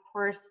 of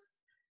course,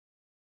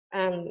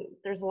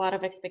 there's a lot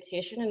of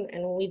expectation,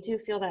 and we do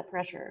feel that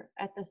pressure.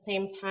 At the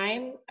same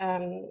time,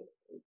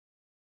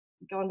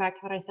 going back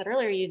to what I said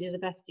earlier, you do the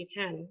best you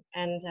can,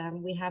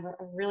 and we have a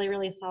really,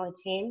 really solid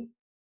team.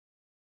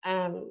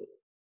 And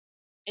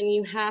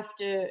you have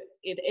to,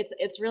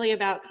 it's really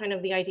about kind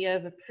of the idea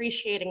of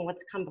appreciating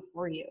what's come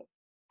before you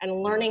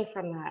and learning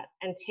from that,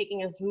 and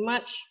taking as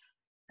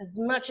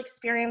much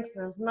experience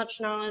and as much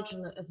knowledge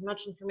and as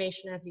much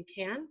information as you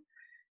can,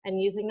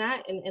 and using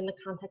that in the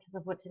context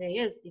of what today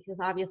is, because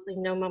obviously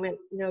no moment,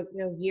 no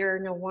year,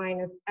 no wine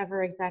is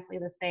ever exactly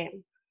the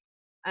same.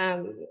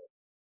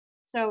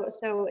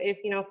 So if,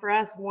 you know, for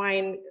us,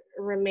 wine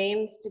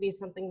remains to be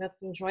something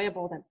that's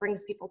enjoyable, that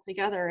brings people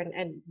together,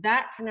 and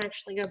that can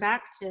actually go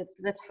back to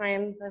the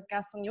times of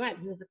Gaston Huet,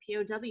 who was a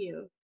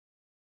POW.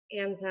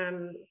 And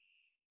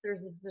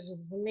there's this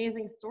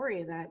amazing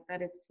story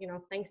that it's, you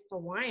know, thanks to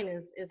wine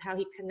is how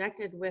he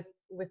connected with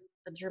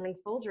the German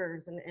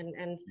soldiers,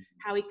 and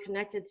how he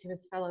connected to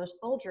his fellow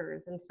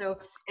soldiers. And so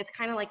it's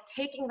kind of like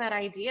taking that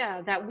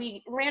idea that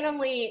we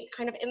randomly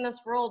kind of in this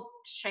world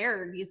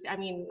shared, I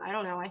mean, I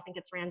don't know, I think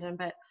it's random,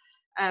 but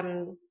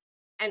and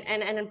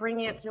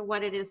bringing it to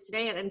what it is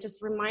today, and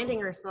just reminding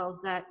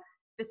ourselves that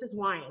this is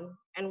wine,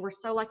 and we're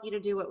so lucky to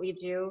do what we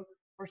do.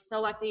 We're so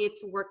lucky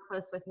to work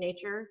close with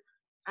nature.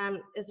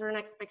 Is there an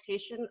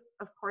expectation?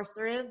 Of course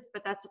there is,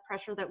 but that's a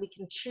pressure that we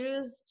can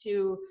choose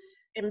to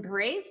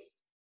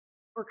embrace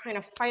or kind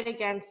of fight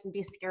against and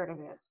be scared of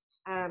it.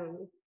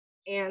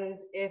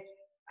 And if,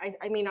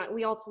 I mean,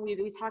 we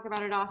talk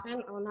about it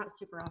often, well, not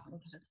super often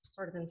because it's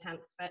sort of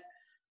intense, but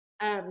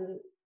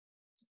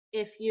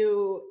if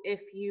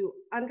you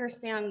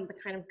understand the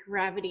kind of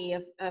gravity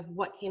of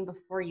what came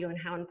before you, and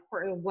how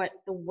important what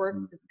the work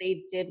that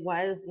they did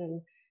was,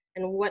 and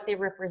what they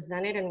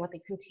represented and what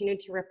they continue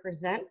to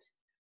represent,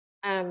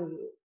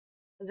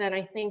 then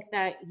I think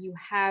that you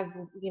have,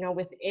 you know,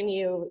 within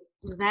you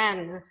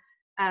then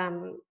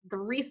the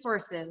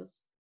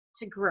resources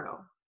to grow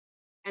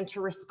and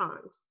to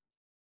respond.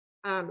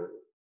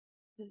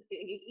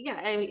 Yeah,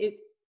 I mean,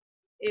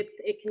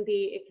 it can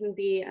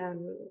be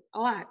a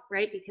lot,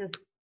 right? Because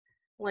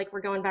like,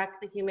 we're going back to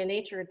the human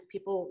nature. It's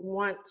people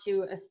want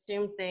to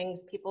assume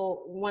things.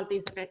 People want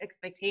these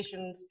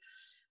expectations.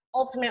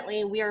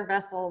 Ultimately, we are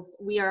vessels.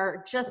 We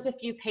are just a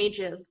few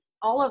pages,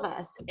 all of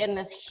us, in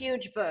this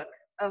huge book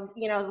of,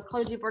 you know, the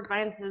Clos du Bourg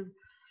vines.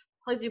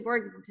 Clos du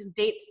Bourg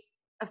dates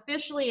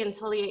officially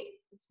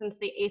since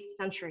the 8th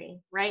century,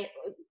 right?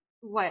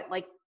 What,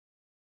 like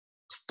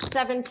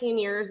 17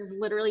 years is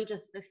literally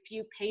just a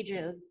few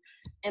pages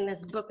in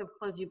this book of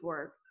Clos du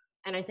Bourg.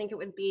 And I think it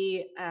would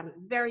be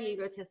very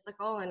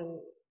egotistical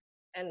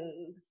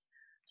and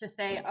to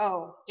say,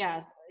 oh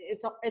yeah,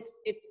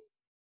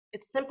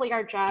 it's simply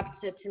our job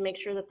to make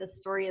sure that this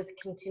story is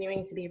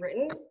continuing to be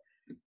written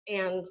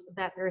and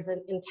that there's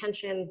an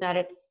intention that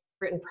it's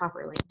written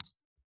properly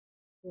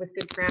with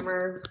good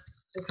grammar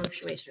and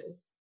punctuation.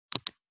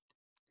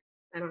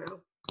 I don't know.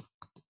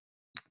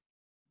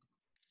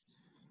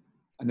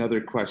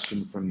 Another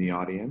question from the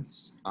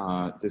audience.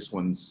 This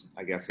one's,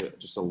 I guess,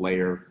 just a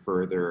layer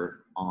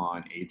further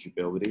on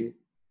ageability.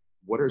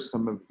 What are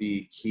some of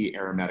the key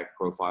aromatic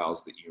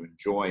profiles that you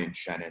enjoy in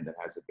Chenin that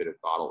has a bit of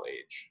bottle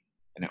age?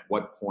 And at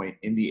what point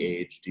in the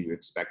age do you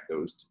expect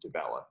those to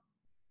develop?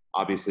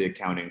 Obviously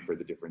accounting for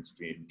the difference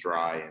between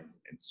dry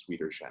and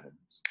sweeter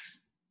Chenins.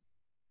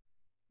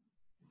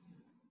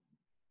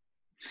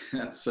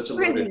 That's such a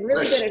You guys loaded are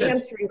really question. good at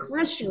answering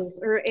questions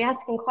or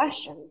asking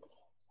questions.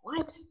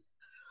 What?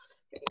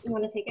 You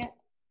want to take it?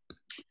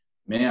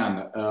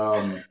 Man,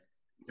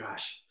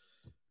 gosh.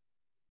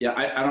 Yeah,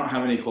 I don't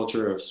have any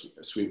culture of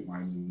sweet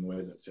wines in the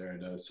way that Sarah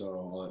does, so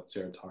I'll let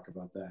Sarah talk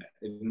about that.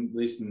 At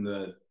least in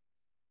the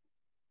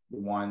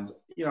wines,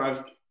 you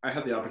know, I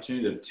had the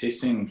opportunity of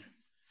tasting,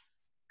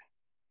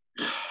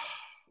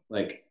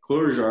 like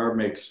Clos Rouge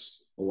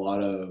makes a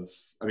lot of,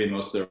 I mean,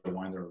 most of their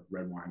wines are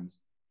red wines,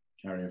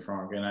 Cabernet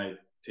Franc, and I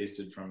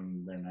tasted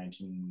from their I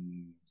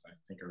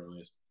think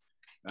earliest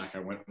back I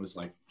went was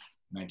like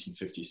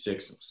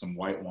 1956, some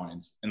white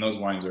wines, and those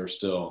wines are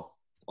still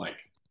like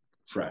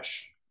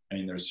fresh. I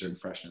mean, there's a certain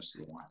freshness to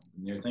the wines,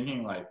 and you're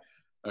thinking like,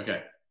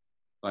 okay,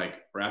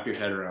 like wrap your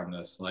head around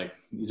this. Like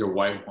these are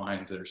white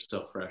wines that are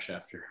still fresh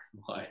after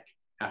like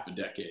half a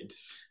decade.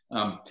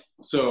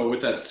 So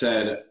with that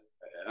said,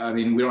 I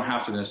mean, we don't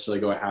have to necessarily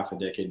go a half a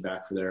decade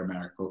back for the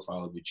aromatic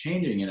profile to be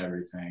changing and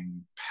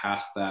everything.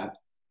 Past that,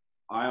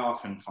 I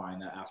often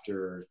find that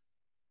after,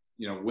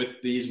 you know,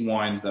 with these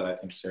wines that I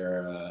think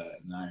Sarah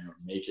and I are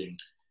making,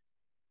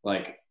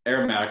 like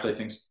aromatically,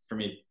 things for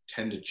me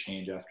tend to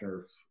change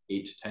after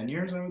 8 to 10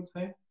 years, I would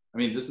say. I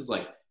mean, this is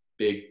like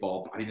big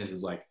ball. I mean, this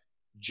is like,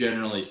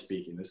 generally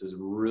speaking, this is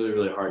really,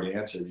 really hard to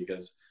answer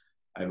because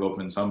I've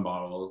opened some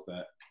bottles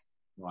that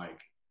like,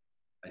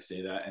 I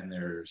say that and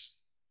they're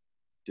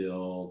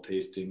still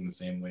tasting the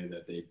same way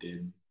that they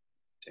did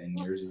 10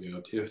 years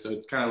ago too. So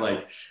it's kind of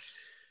like,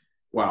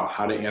 wow,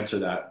 how to answer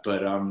that.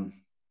 But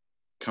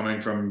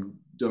coming from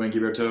Domaine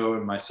Huet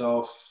and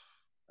myself,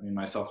 I mean,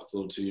 myself, it's a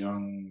little too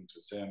young to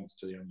say, I'm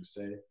still young to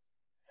say.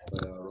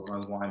 But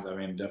Roland's wines, I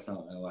mean,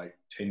 definitely like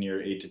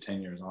 8 to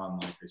 10 years on,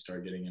 like they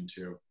start getting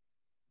into,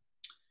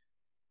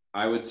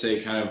 I would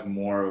say kind of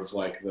more of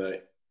like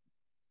the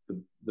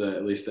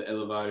at least the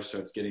élevage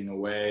starts getting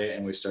away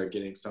and we start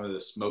getting some of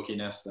the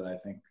smokiness that I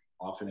think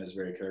often is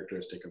very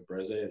characteristic of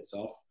Breze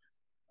itself.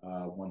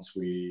 Once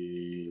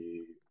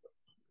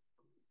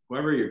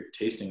whoever you're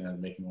tasting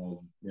and making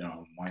old, you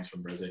know, wines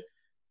from Breze,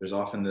 there's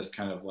often this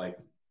kind of like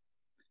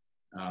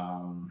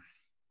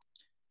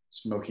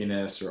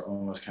smokiness or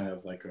almost kind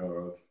of like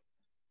a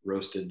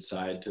roasted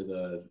side to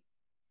the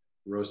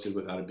roasted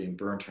without it being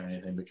burnt or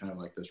anything, but kind of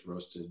like this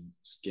roasted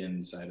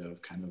skin side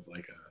of kind of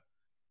like a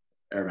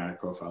aromatic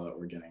profile that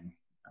we're getting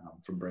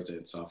from Breze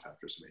itself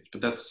after some age.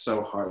 But that's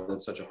so hard.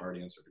 That's such a hard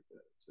answer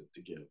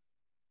to give.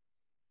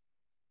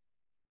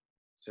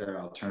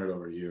 Sarah, I'll turn it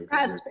over to you.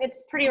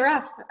 It's pretty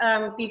rough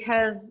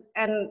because,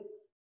 and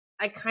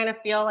I kind of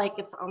feel like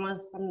it's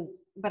almost,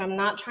 but I'm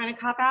not trying to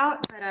cop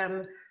out,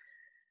 but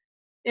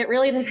it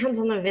really depends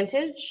on the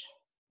vintage,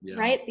 yeah.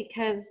 Right?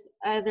 Because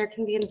there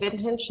can be a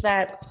vintage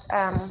that,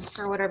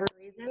 for whatever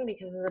reason,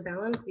 because of the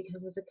balance,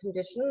 because of the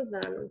conditions,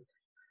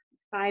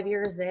 5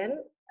 years in,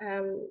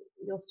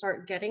 you'll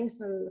start getting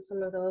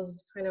some of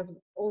those kind of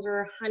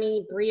older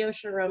honey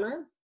brioche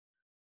aromas.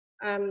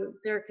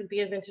 There could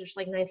be a vintage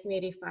like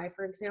 1985,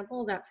 for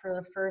example, that for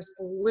the first,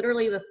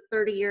 literally the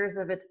 30 years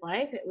of its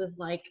life, it was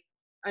like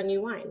a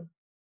new wine.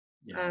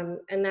 Yeah.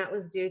 And that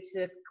was due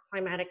to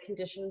climatic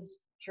conditions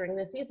during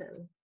the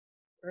season.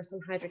 There was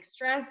some hydric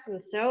stress,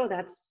 and so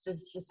that's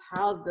just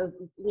how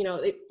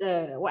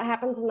what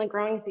happens in the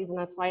growing season.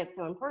 That's why it's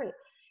so important.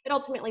 It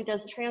ultimately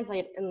does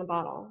translate in the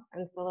bottle,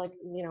 and so like,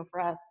 you know,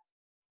 for us,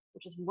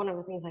 which is one of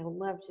the things I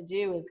love to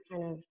do,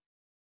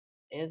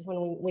 is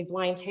when we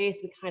blind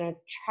taste, we kind of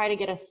try to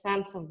get a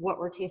sense of what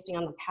we're tasting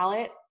on the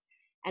palate,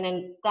 and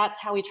then that's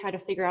how we try to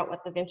figure out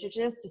what the vintage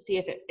is to see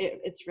if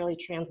it's really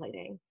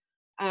translating.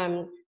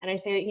 And I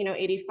say that, you know,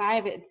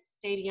 85, it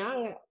stayed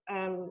young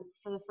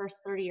for the first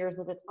 30 years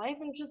of its life,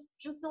 and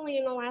just only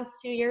in the last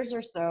 2 years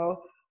or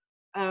so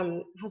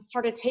has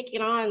started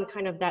taking on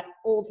kind of that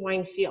old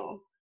wine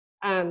feel.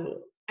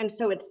 And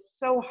so it's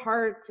so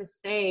hard to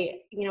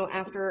say, you know,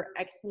 after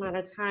X amount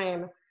of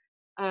time,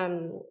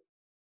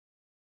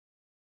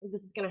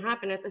 this is going to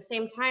happen. At the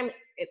same time,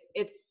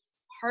 it's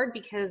hard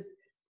because,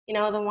 you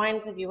know, the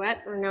wines of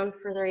Huet are known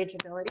for their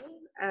ageability.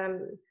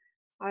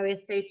 I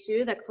always say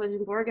too that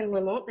Closenbourg and Le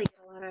Mont,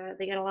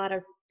 they get a lot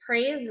of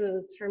praise,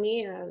 and for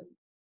me,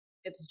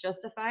 it's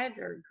justified.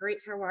 They're great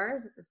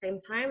terroirs. At the same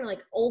time,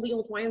 like all the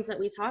old wines that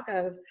we talk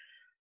of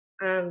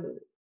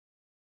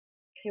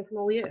came from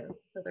Olieu,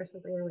 so there's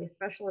something really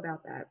special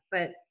about that.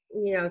 But,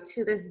 you know,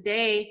 to this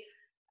day,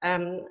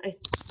 I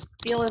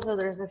feel as though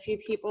there's a few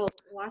people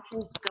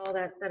watching still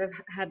that have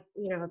had,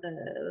 you know,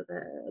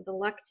 the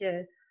luck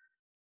to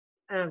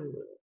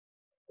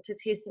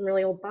taste some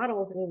really old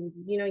bottles, and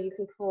you know, you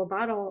can pull a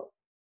bottle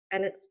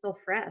and it's still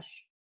fresh.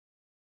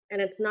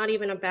 And it's not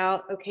even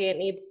about, okay, it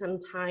needs some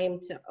time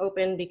to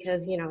open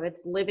because, you know, it's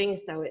living.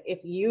 So if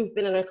you've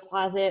been in a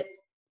closet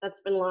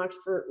that's been locked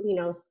for, you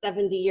know,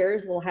 70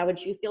 years, well, how would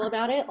you feel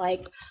about it?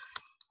 Like,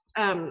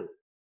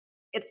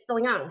 it's still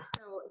young.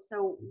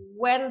 So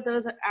when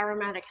those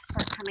aromatics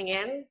start coming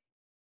in,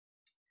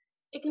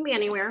 it can be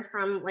anywhere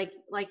from, like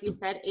you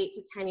said, 8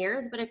 to 10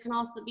 years, but it can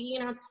also be, you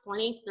know,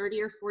 20,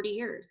 30, or 40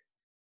 years.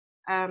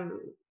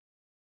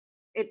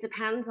 It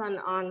depends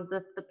on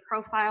the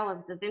profile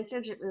of the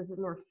vintage. If it was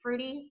more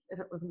fruity, if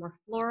it was more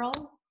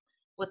floral,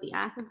 what the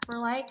acids were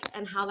like,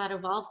 and how that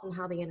evolves and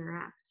how they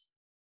interact.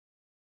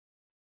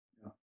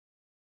 Yeah.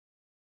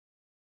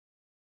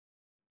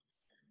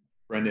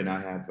 Brendan, I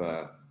have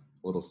a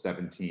little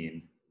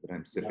 17 that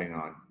I'm sipping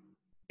on.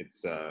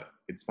 It's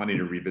funny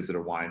to revisit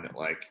a wine that,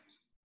 like,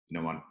 you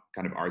know, on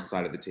kind of our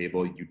side of the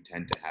table, you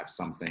tend to have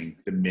something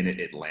the minute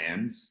it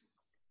lands,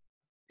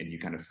 and you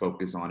kind of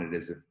focus on it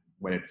as if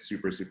when it's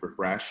super, super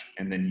fresh,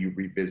 and then you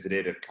revisit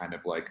it at kind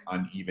of like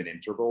uneven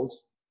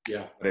intervals.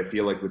 Yeah. But I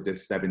feel like with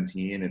this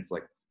 17, it's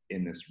like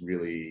in this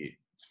really,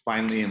 it's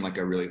finally in like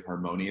a really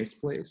harmonious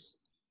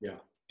place. Yeah.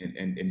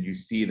 And you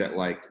see that,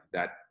 like,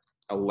 that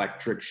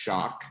electric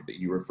shock that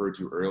you referred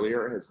to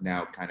earlier has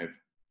now kind of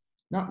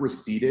not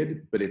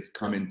receded, but it's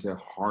come into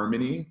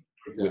harmony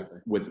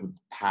with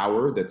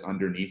power that's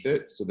underneath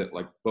it, so that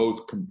like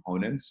both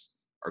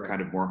components are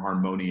kind of more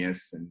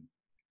harmonious and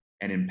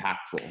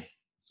impactful.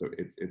 So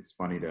it's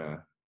funny to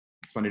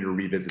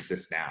revisit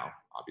this now,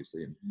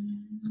 obviously. And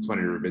it's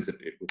funny to revisit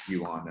it with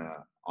you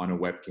on a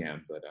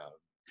webcam, but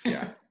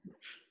yeah.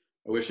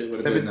 I wish it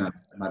would have been at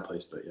my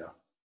place, but yeah.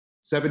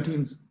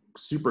 17's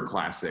super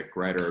classic,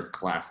 right? Or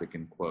classic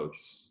in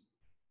quotes.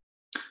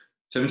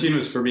 17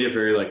 was for me a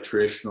very like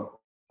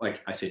traditional,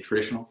 like I say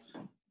traditional,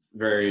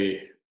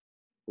 very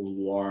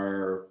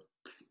Loire,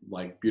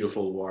 like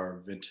beautiful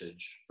Loire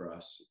vintage for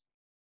us.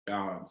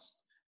 Balanced.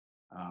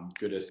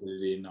 Good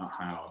acidity, not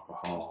high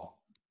alcohol.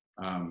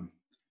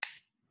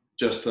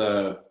 Just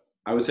I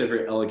would say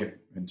very elegant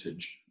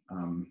vintage.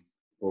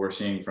 What we're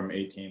seeing from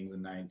 18s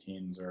and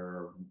 19s,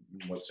 or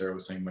what Sarah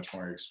was saying, much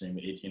more extreme.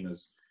 18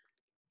 is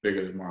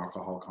bigger, there's more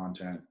alcohol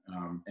content.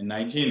 And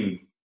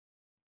 19,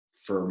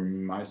 for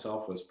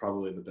myself, was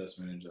probably the best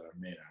vintage that I've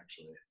made,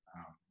 actually.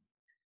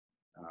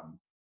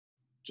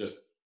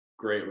 Just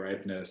great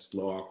ripeness,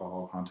 low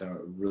alcohol content,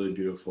 really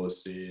beautiful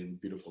acidity and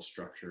beautiful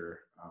structure.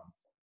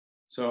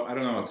 So I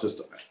don't know, it's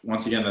just,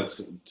 once again,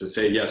 that's to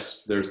say,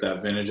 yes, there's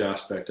that vintage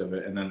aspect of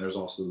it, and then there's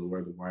also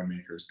where the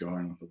winemaker is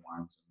going with the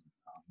wines. And,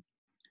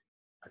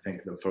 I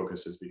think the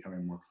focus is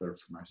becoming more clear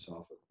for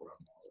myself with what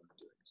I'm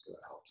doing, so that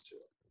helps too.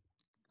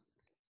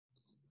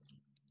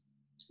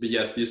 But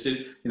yes, the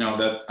acidity, you know,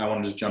 that I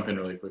want to just jump in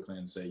really quickly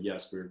and say,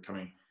 yes, we're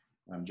coming,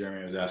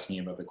 Jeremy was asking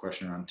about the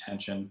question around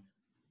tension.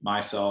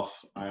 Myself,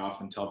 I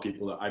often tell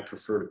people that I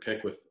prefer to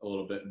pick with a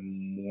little bit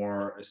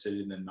more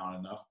acidity than not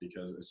enough,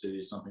 because acidity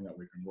is something that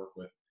we can work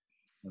with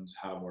and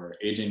how we're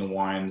aging the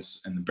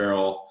wines in the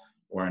barrel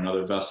or in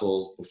other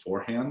vessels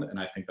beforehand. And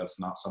I think that's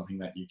not something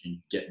that you can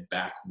get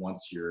back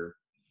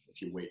if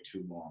you wait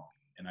too long.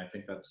 And I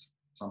think that's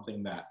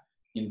something that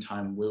in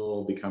time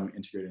will become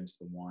integrated into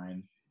the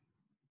wine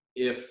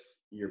if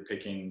you're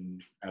picking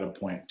at a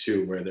point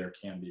too where there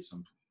can be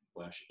some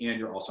flesh, and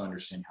you're also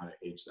understanding how to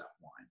age that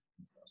wine.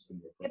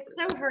 It's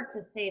so hard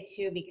to say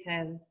too,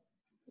 because,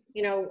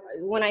 you know,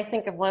 when I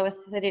think of low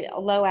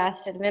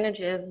acid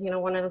vintages, you know,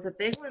 one of the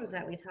big ones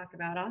that we talk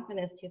about often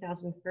is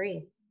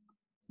 2003.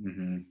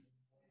 Mm-hmm.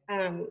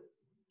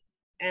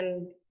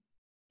 And,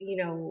 you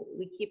know,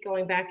 we keep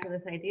going back to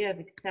this idea of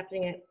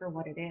accepting it for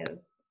what it is.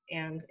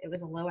 And it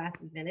was a low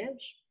acid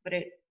vintage, but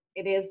it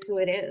is who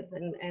it is.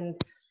 And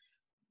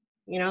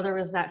you know, there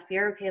was that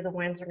fear, okay, the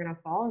wines are going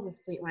to fall as a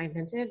sweet wine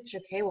vintage.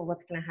 Okay, well,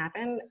 what's going to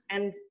happen?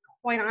 And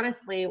quite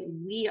honestly,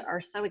 we are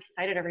so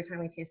excited every time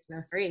we taste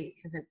an 03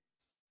 because it's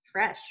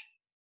fresh.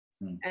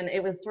 And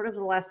it was sort of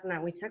the lesson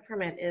that we took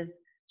from it is,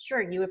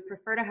 sure, you would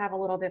prefer to have a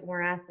little bit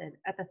more acid.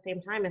 At the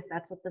same time, if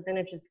that's what the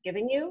vintage is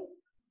giving you,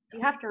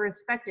 you have to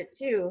respect it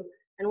too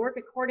and work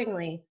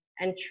accordingly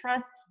and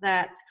trust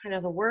that kind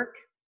of the work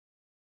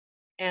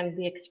and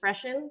the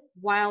expression,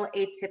 while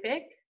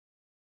atypic,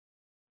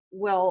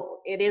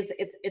 well,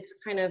 it's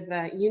kind of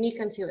unique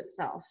unto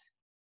itself.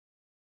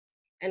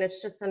 And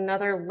it's just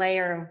another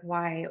layer of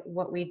why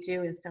what we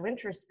do is so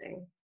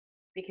interesting,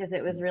 because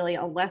it was really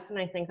a lesson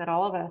I think that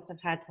all of us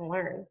have had to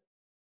learn,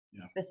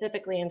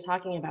 specifically in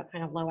talking about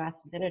kind of low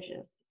acid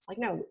vintages. It's like,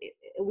 no,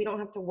 we don't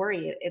have to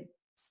worry.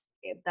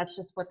 That's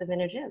just what the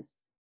vintage is.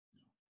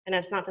 And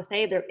it's not to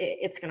say that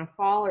it's going to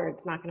fall or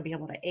it's not going to be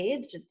able to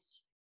age.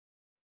 It's,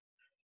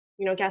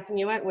 you know,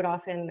 Domaine Huet would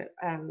often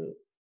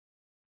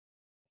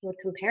would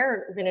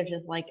compare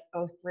vintages like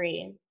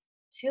 03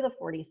 to the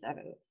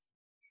 47s,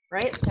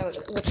 right? So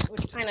which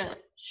kind of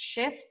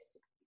shifts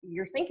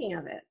your thinking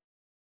of it.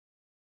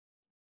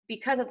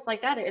 because it's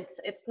like that,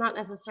 it's not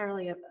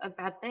necessarily a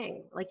bad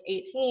thing. Like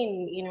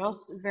 18, you know,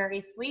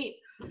 very sweet.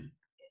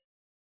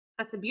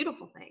 That's a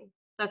beautiful thing.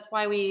 That's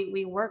why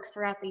we work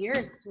throughout the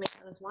years to make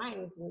those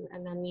wines,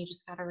 and then you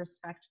just gotta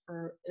respect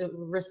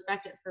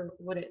it for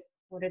what it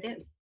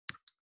is.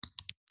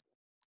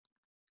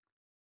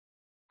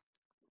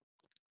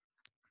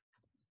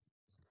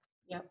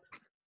 Yep.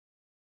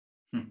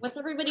 What's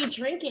everybody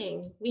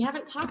drinking? We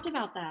haven't talked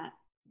about that.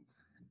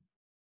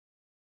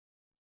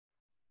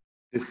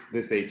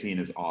 This 18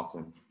 is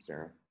awesome,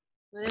 Sarah.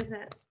 What is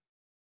it?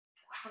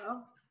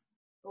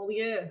 Oh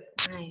yeah.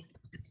 Nice.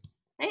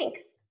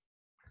 Thanks.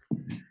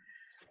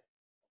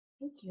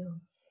 Thank you.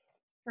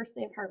 First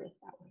day of harvest,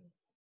 that one.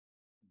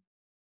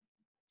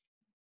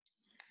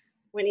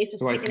 Whitney's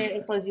just taking it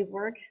and close your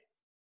work.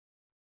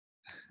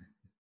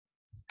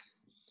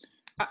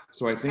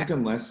 So I think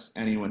unless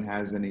anyone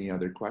has any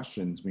other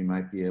questions, we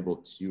might be able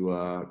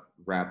to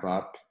wrap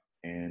up,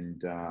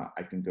 and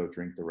I can go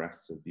drink the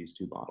rest of these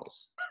 2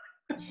 bottles.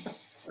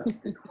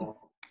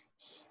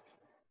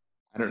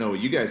 I don't know what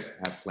you guys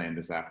have planned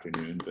this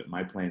afternoon, but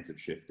my plans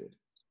have shifted.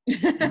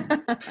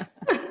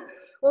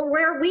 Well,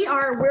 where we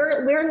are,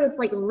 we're in this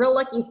like real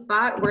lucky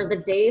spot where the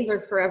days are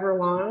forever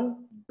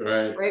long.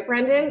 Right,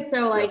 Brendan?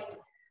 So like,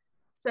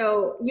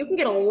 so you can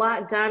get a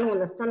lot done when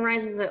the sun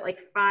rises at like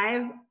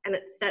 5 and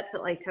it sets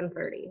at like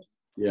 10:30.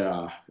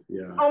 Yeah.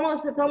 It's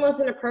almost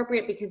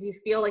inappropriate because you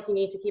feel like you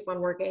need to keep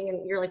on working,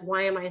 and you're like,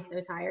 why am I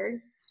so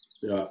tired?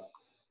 Yeah.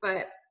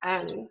 But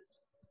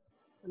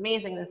it's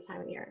amazing this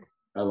time of year.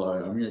 I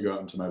love it. I'm gonna go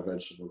out into my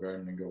vegetable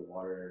garden and go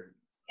water.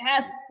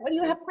 Yes. What do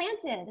you have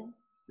planted?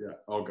 Yeah.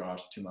 Oh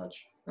gosh, too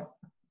much.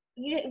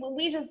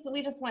 We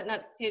just went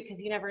nuts too, because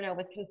you never know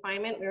with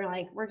confinement. We were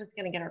like, we're just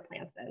gonna get our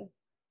plants in. And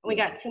we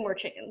got 2 more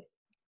chickens.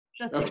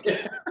 Just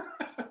okay.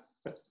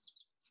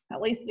 At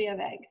least we have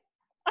eggs.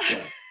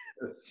 Yeah,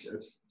 that's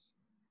good.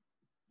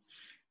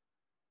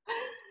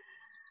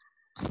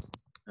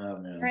 Oh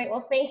man. All right.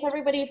 Well, thanks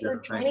everybody for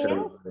joining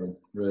us.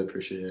 Really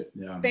appreciate it.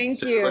 Yeah.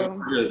 Thank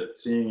you. Good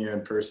seeing you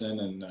in person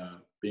and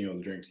being able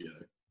to drink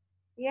together.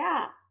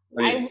 Yeah,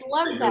 I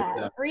love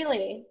that.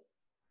 Really,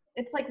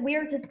 it's like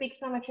weird to speak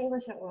so much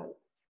English at once.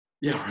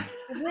 Yeah.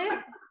 Isn't it?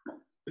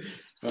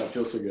 Oh, it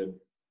feels so good.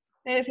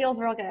 It feels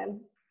real good.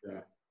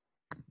 Yeah.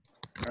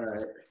 All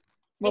right.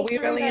 Well, we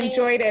really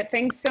enjoyed it.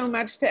 Thanks so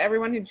much to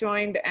everyone who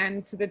joined,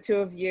 and to the 2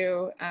 of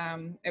you.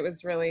 It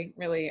was really,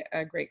 really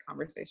a great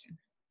conversation.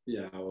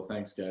 Yeah, well,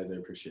 thanks, guys. I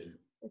appreciate it.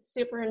 It's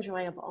super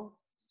enjoyable.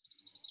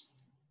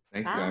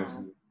 Thanks, guys.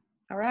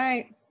 All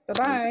right.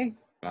 Bye-bye.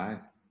 Bye.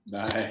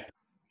 Bye.